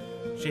use.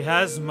 She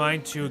has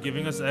mine too,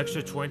 giving us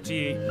extra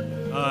 20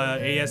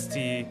 AST.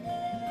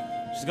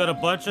 She's got a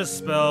bunch of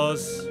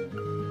spells.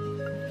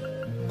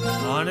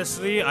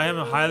 Honestly, I am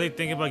highly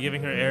thinking about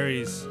giving her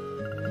Ares.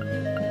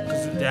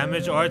 Because the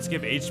damage arts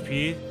give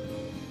HP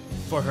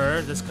for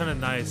her. That's kind of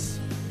nice.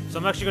 So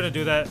I'm actually gonna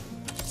do that.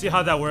 See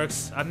how that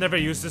works. I've never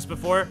used this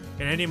before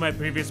in any of my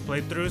previous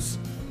playthroughs.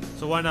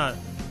 So why not?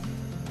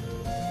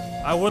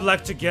 I would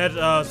like to get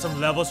some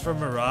levels for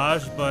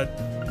Mirage, but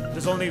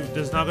there's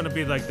not gonna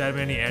be like that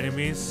many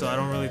enemies, so I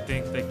don't really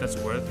think like that's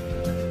worth.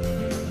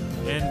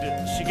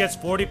 And she gets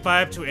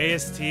 45 to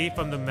AST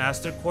from the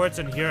Master Quartz,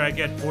 and here I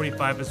get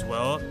 45 as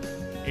well.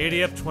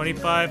 ADF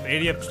 25,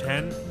 ADF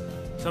 10.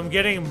 So I'm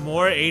getting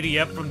more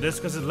ADF from this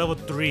because it's level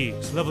 3.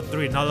 It's level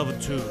 3, not level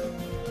 2.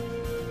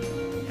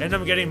 And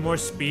I'm getting more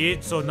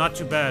speed, so not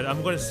too bad.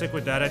 I'm gonna stick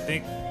with that, I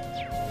think.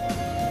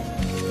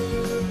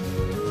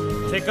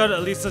 Take out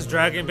Elisa's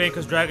Dragonbane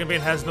because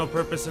Dragonbane has no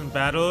purpose in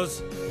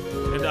battles.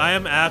 And I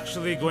am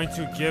actually going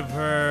to give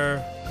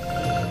her...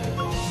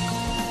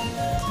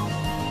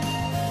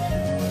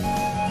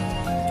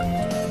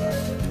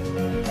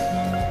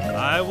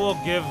 I will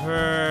give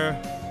her...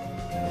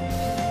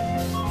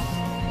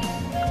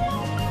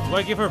 Do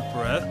I give her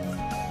Breath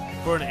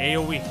for an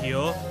AoE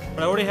heal?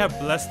 But I already have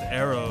Blessed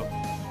Arrow.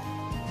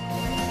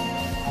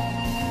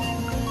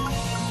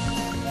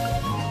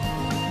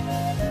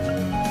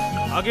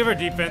 I'll give her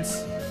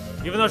defense.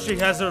 Even though she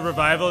has a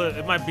revival,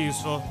 it might be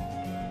useful.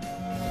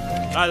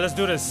 Alright, let's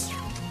do this.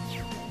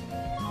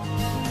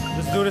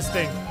 Let's do this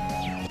thing.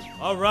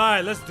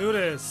 Alright, let's do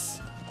this.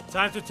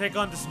 Time to take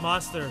on this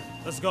monster.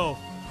 Let's go.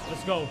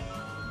 Let's go.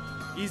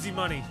 Easy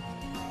money.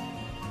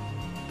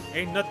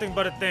 Ain't nothing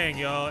but a thing,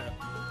 y'all.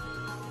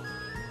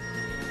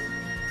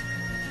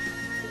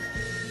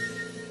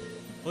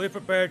 Fully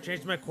prepared,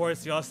 changed my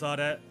course, y'all saw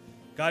that.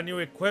 Got new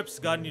equips,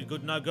 got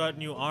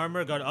new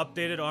armor, got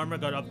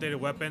updated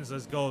weapons.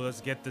 Let's go, let's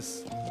get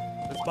this.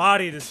 Let's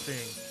body this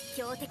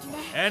thing.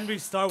 And we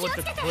start with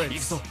the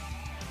quits.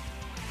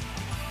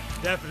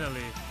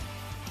 Definitely.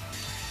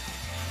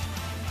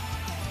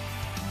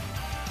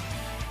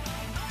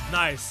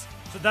 Nice.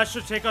 So that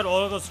should take out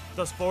all of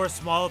those 4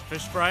 small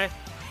fish fry.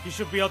 You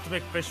should be able to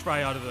make fish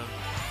fry out of them.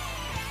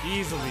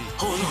 Easily.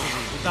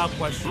 Without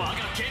question.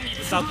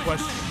 Without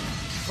question.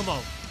 Come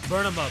on.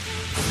 Burn them up.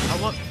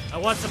 I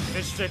want some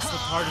fish sticks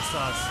with tartar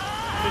sauce.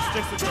 Fish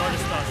sticks with tartar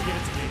sauce. Give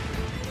it to me.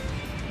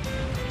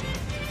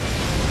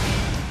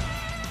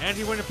 And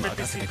he went to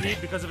 50 CP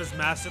because of his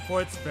Master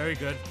Quartz. Very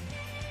good.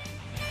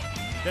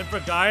 Then for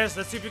Gaius,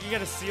 let's see if we can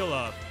get a seal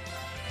up.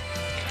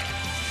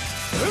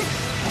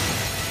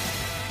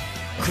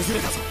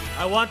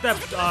 I want that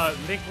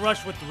Link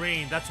Rush with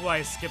Rean. That's why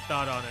I skipped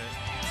out on it.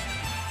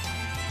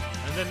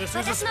 And then this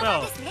is a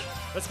spell.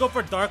 Let's go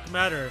for Dark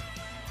Matter.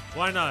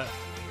 Why not?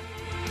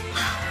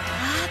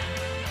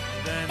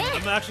 Then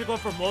I'm actually going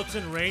for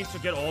Molten Rain to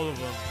get all of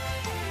them.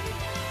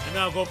 And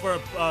then I'll go for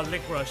a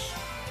Link Rush.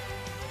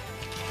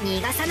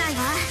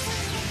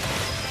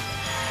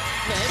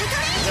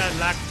 That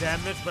lacked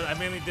damage, but I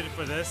mainly did it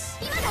for this.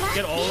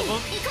 Get all of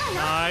them.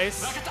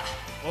 Nice.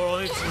 Or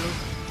only 2.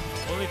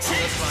 Only 2,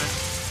 that's fine.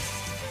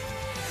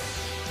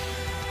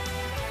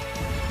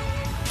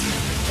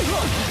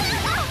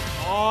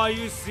 Oh, are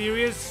you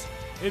serious?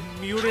 It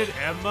muted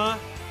Emma?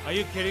 Are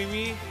you kidding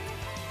me?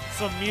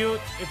 So mute,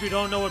 if you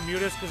don't know what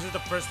mute is, because it's the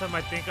first time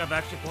I think I've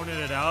actually pointed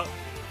it out,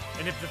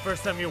 and if the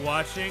first time you're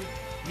watching,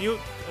 mute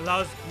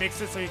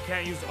makes it so you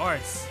can't use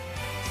arts.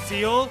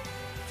 Seal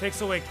takes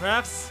away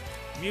crafts,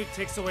 mute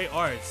takes away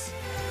arts.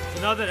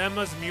 So now that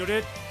Emma's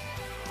muted,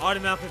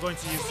 automatically going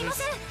to use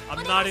this.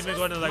 I'm not even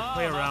going to like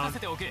play around.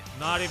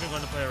 Not even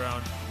going to play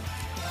around.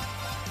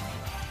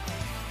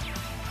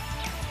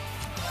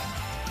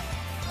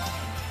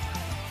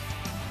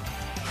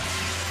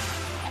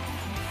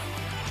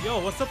 Yo,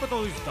 what's up with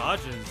all these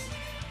dodges?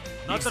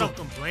 Not that I'm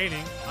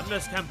complaining, I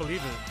just can't believe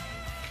it.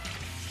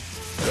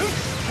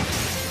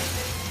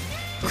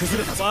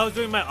 While I was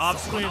doing my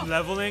off-screen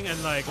leveling and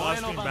like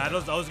off-screen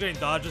battles, I was getting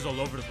dodges all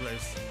over the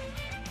place.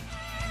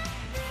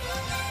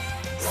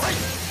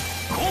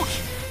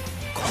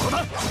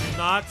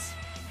 Not.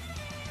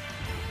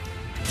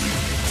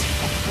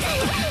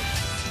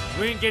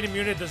 Rean getting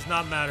muted does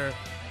not matter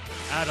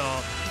at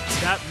all.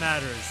 That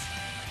matters.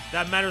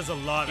 That matters a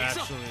lot,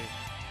 actually.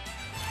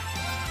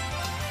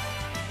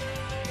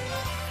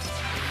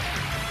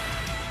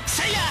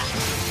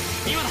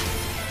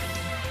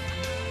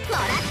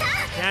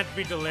 Can't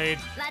be delayed.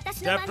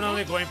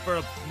 Definitely going for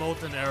a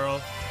molten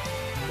arrow.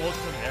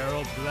 Molten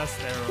arrow,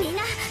 blessed arrow.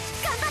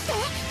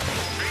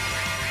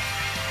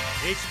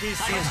 HP,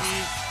 CP,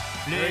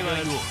 very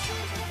good.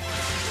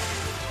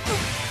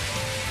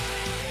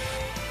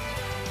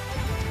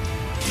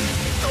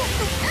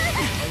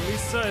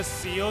 Elisa is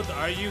sealed?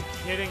 Are you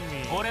kidding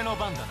me?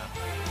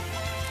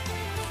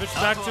 Switch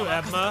back to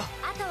Emma.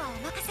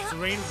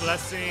 Serene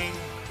Blessing.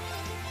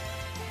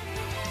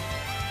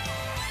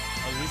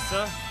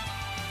 Elisa.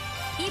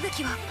 And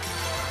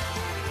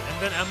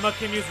then Emma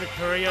can use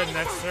Vicuria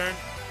next turn.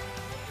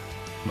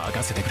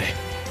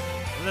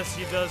 Unless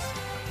he does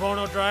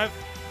Chrono Drive.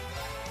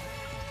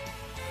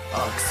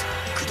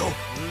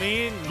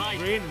 Rean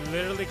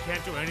literally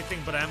can't do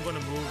anything, but I'm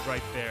gonna move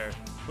right there,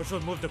 which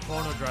will move the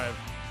Chrono Drive.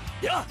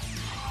 Yeah.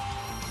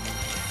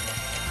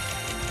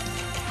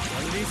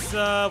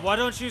 Elisa, why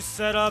don't you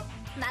set up?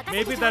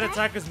 Maybe that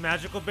attack is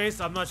magical based.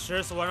 I'm not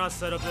sure, so why not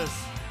set up this?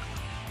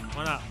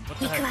 Why not? What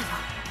the heck?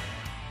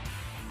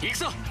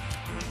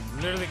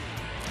 Literally,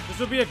 this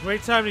would be a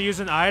great time to use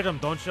an item,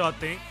 don't y'all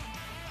think?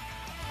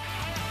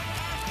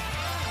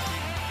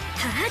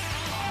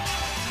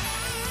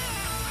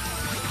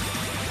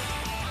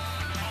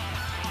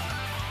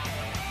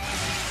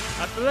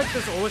 I feel like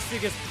this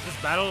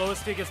battle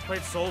OST gets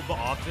played so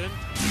often.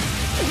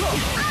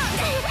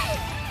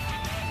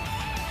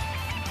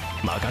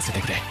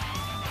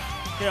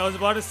 Okay, I was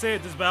about to say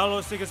this battle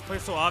OST gets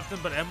played so often,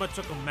 but Emma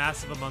took a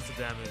massive amount of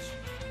damage.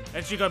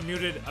 And she got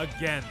muted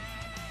again.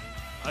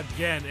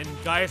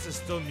 And Gaius is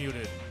still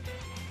muted.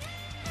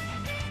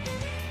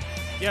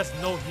 He has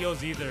no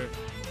heals either.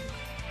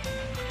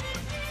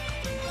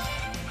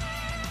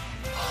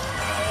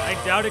 I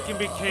doubt it can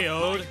be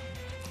KO'd.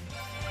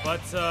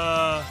 But,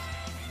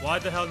 why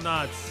the hell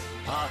not?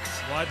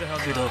 Why the hell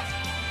not?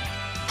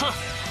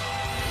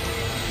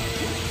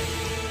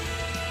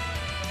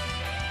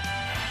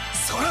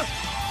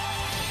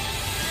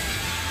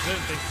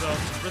 Didn't think so.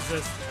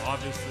 Resist,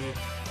 obviously.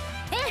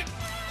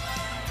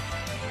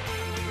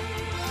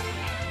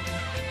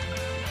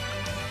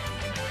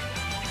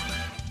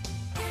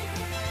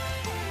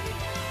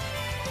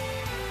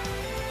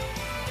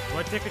 Do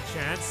I take a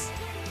chance?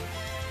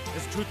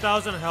 Is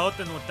 2,000 health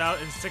and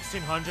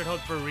 1,600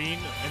 health for Rean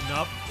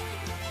enough?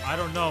 I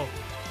don't know.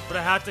 But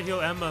I have to heal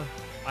Emma.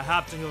 I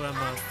have to heal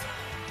Emma.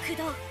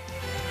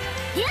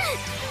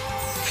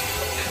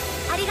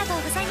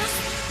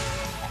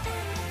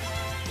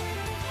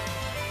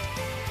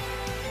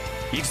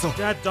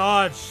 That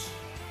dodge.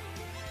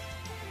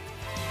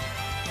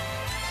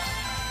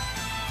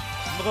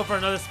 I'm gonna go for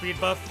another speed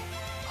buff.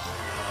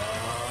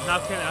 Now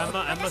can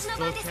Emma? Emma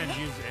still can't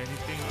use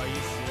anything. Are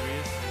you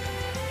serious?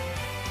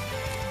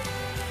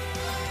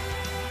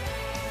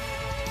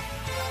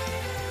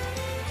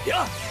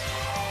 Yeah.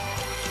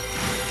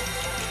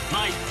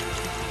 Nice.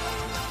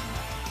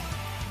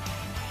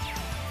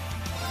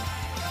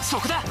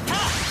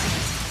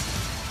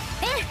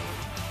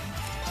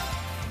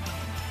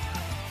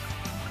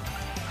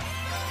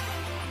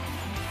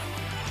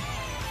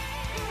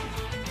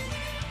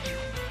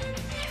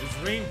 Is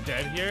Rean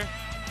dead here?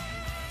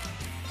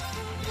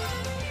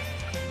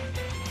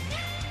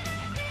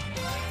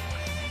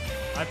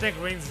 I think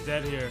Rean's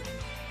dead here.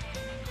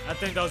 I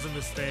think that was a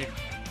mistake.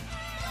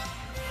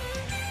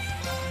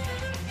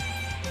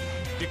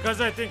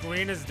 Because I think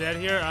Rean is dead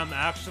here, I'm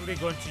actually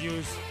going to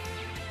use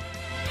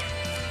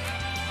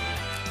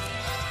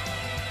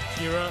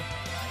Kira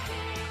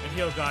and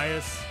heal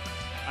Gaius.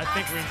 I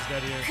think Rean's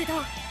dead here.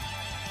 Oh,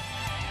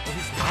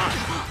 he's not.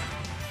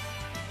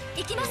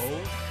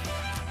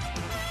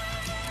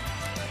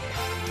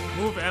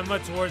 No. Move Emma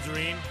towards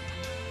Rean.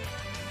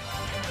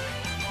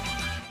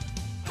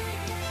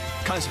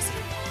 Try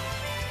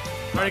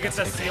to get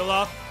that seal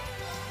off.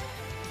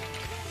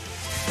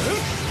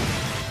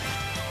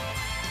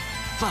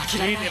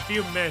 Rean, if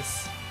you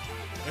miss.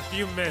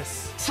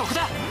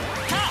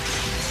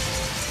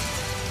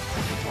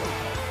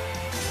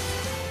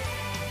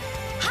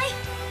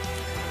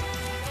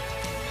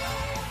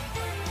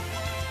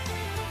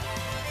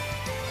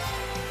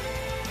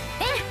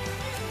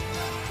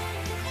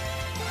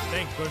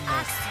 Thank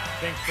goodness.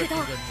 Thank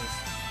freaking goodness.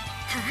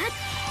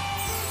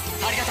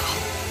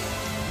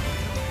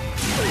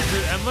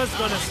 Dude, Emma's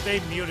gonna stay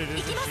muted,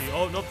 isn't she?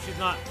 Oh, nope, she's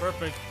not.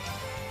 Perfect.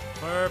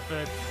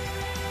 Perfect.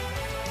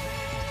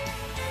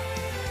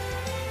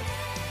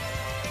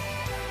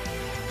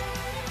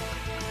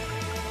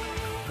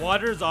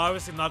 Water is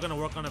obviously not gonna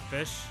work on a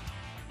fish.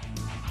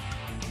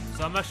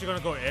 So I'm actually gonna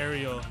go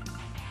aerial.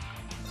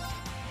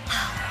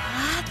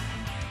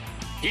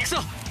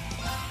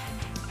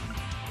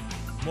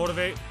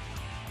 Motivate.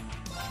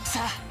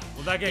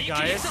 Will that get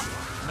Gaius?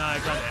 Nah, I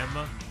got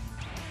Emma.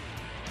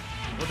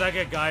 Will that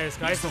get Gaius?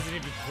 Gaius isn't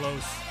even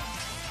close.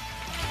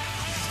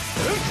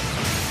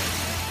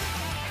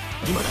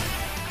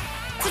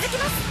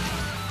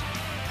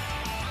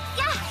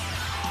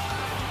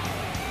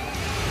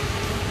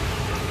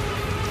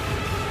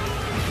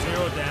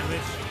 Zero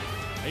damage?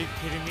 Are you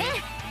kidding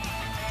me?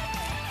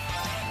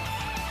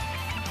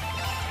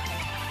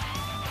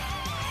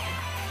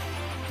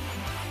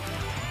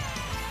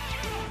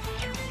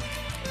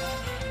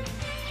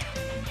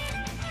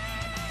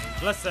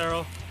 Bless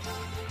Arrow.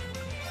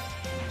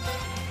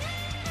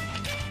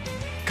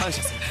 感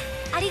謝する。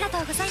ありが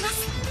とうございま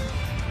す。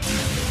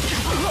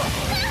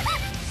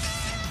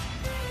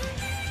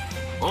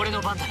俺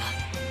の番だな。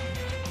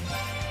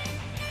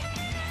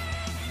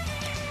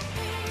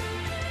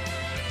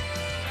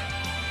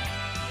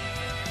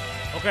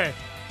Okay.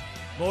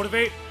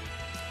 Motivate.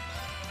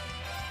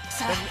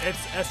 Sa- Then it's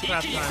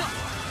S-Craft time.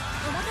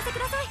 お任せく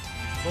ださい。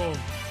 Boom.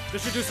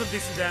 This should do some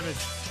decent damage.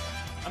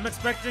 I'm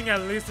expecting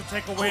at least to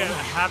take away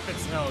half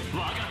its health.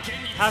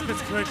 Half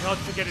its current health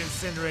to get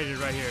incinerated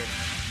right here.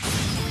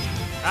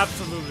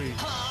 Absolutely. I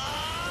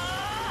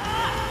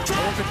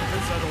won't get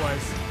convinced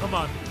otherwise. Come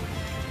on.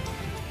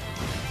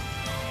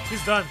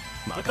 He's done.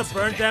 With the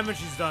burn damage,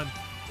 he's done.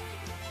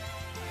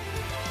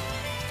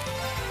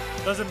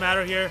 Doesn't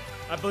matter here.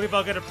 I believe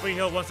I'll get a free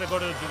heal once I go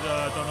to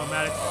the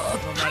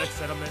nomadic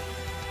settlement.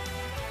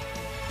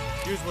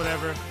 Use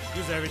whatever.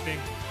 Use everything.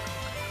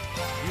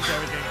 Use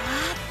everything.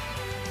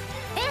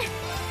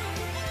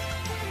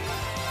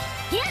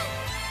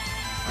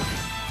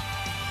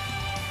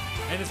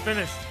 And it's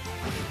finished.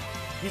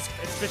 It's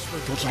finished for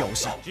時が押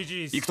しい。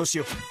 GG's. 行くとし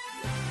よう。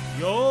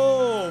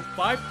 Yo,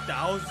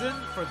 5,000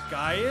 for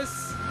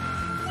Gaius?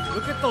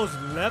 Look at those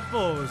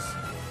levels.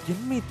 Give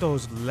me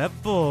those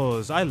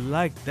levels. I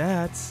like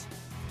that.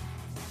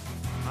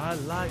 I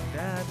like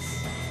that.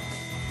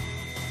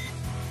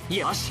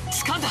 よし、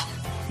掴んだ。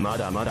ま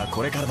だまだ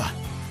これからだ。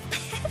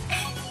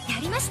や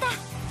りました。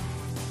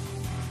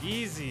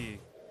 Easy.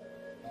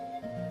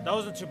 That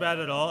wasn't too bad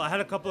at all. I had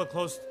a couple of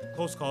close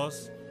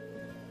calls.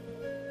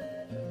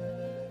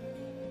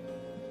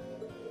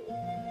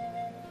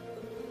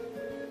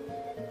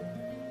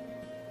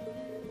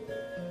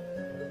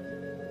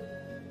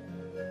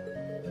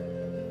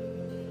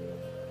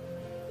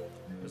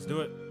 Let's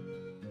do it.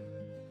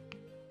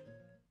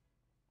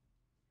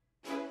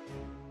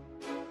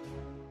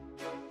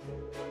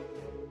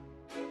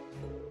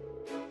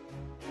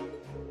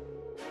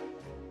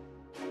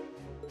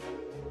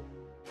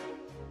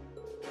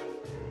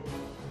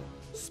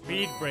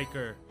 Speed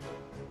breaker.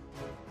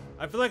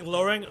 I feel like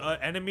lowering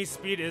enemy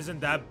speed isn't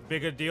that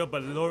big a deal,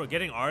 but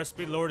getting our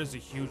speed lowered is a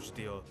huge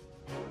deal.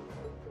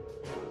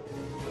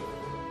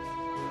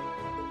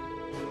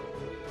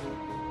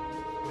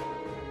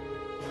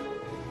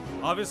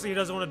 Obviously, he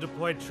doesn't want to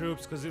deploy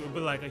troops because it would be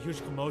like a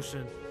huge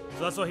commotion.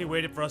 So that's why he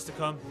waited for us to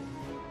come.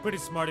 Pretty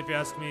smart if you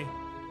ask me.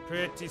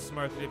 Pretty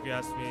smart if you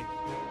ask me.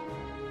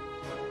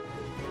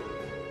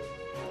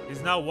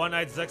 He's now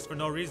one-eyed Zechs for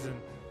no reason.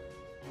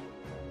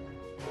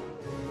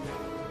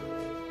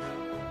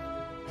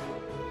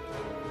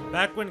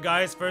 Back when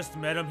guys first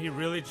met him, he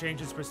really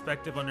changed his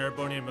perspective on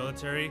Airbonian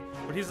military.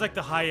 But he's like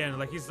the high end,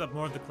 like he's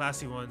more of the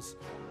classy ones.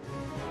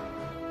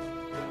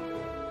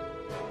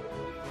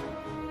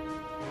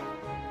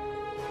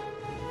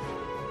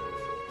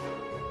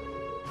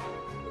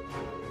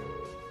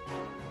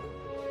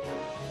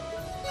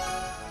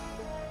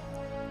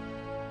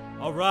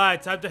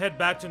 Alright, time to head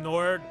back to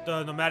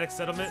the nomadic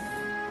settlement.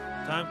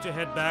 Time to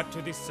head back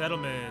to the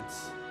settlement.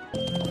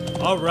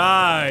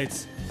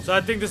 Alright. So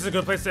I think this is a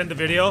good place to end the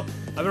video.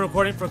 I've been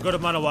recording for a good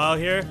amount of while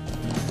here.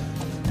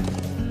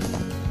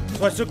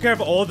 So I took care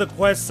of all the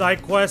quests,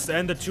 side quests,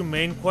 and the 2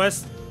 main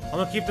quests. I'm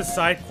gonna keep the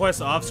side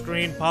quests off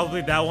screen,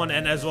 probably that one,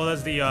 and as well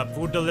as the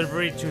food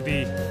delivery to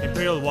the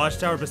Imperial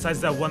Watchtower,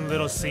 besides that one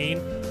little scene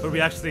where we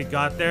actually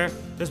got there.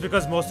 Just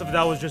because most of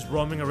that was just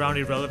roaming around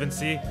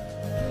irrelevancy.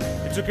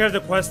 We took care of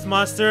the quest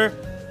master.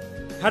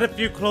 Had a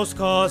few close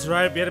calls,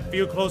 right? We had a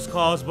few close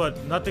calls, but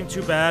nothing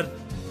too bad.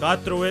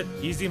 Got through it,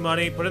 easy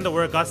money, put in the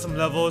work, got some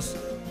levels,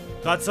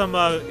 got some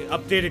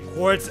updated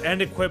quartz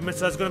and equipment,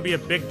 so that's going to be a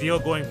big deal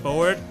going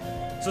forward.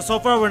 So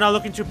far we're not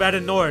looking too bad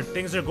in Nord.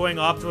 Things are going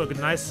off to a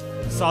nice,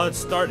 solid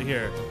start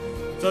here.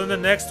 So in the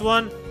next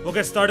one, we'll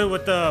get started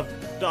with the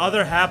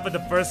other half of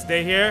the first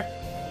day here,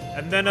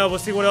 and then we'll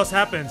see what else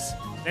happens.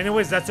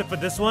 Anyways, that's it for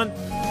this one.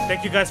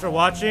 Thank you guys for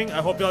watching.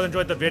 I hope you all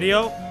enjoyed the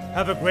video.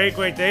 Have a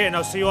great day, and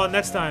I'll see you all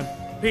next time.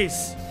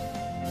 Peace.